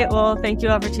right. Well, thank you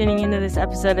all for tuning into this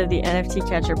episode of the NFT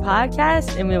Catcher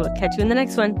podcast, and we will catch you in the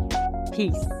next one.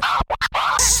 Peace.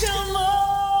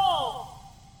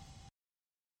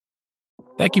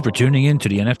 Thank you for tuning in to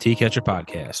the NFT Catcher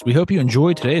podcast. We hope you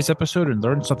enjoyed today's episode and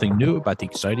learned something new about the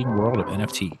exciting world of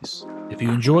NFTs. If you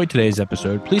enjoyed today's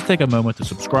episode, please take a moment to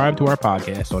subscribe to our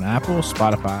podcast on Apple,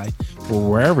 Spotify, or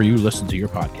wherever you listen to your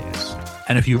podcasts.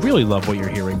 And if you really love what you're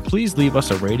hearing, please leave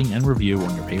us a rating and review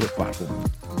on your favorite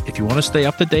platform. If you want to stay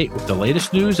up to date with the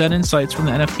latest news and insights from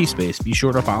the NFT space, be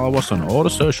sure to follow us on all the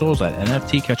socials at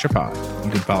NFT Catcher Pod.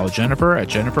 You can follow Jennifer at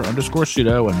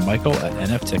Jennifer_pseudo and Michael at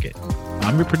NFTicket.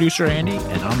 I'm your producer, Andy,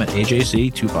 and I'm at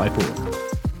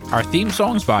AJC254. Our theme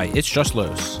song's by It's Just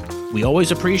Los. We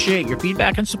always appreciate your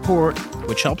feedback and support,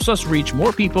 which helps us reach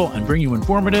more people and bring you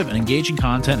informative and engaging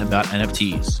content about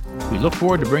NFTs. We look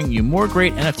forward to bringing you more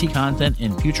great NFT content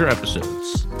in future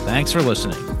episodes. Thanks for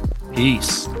listening.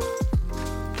 Peace.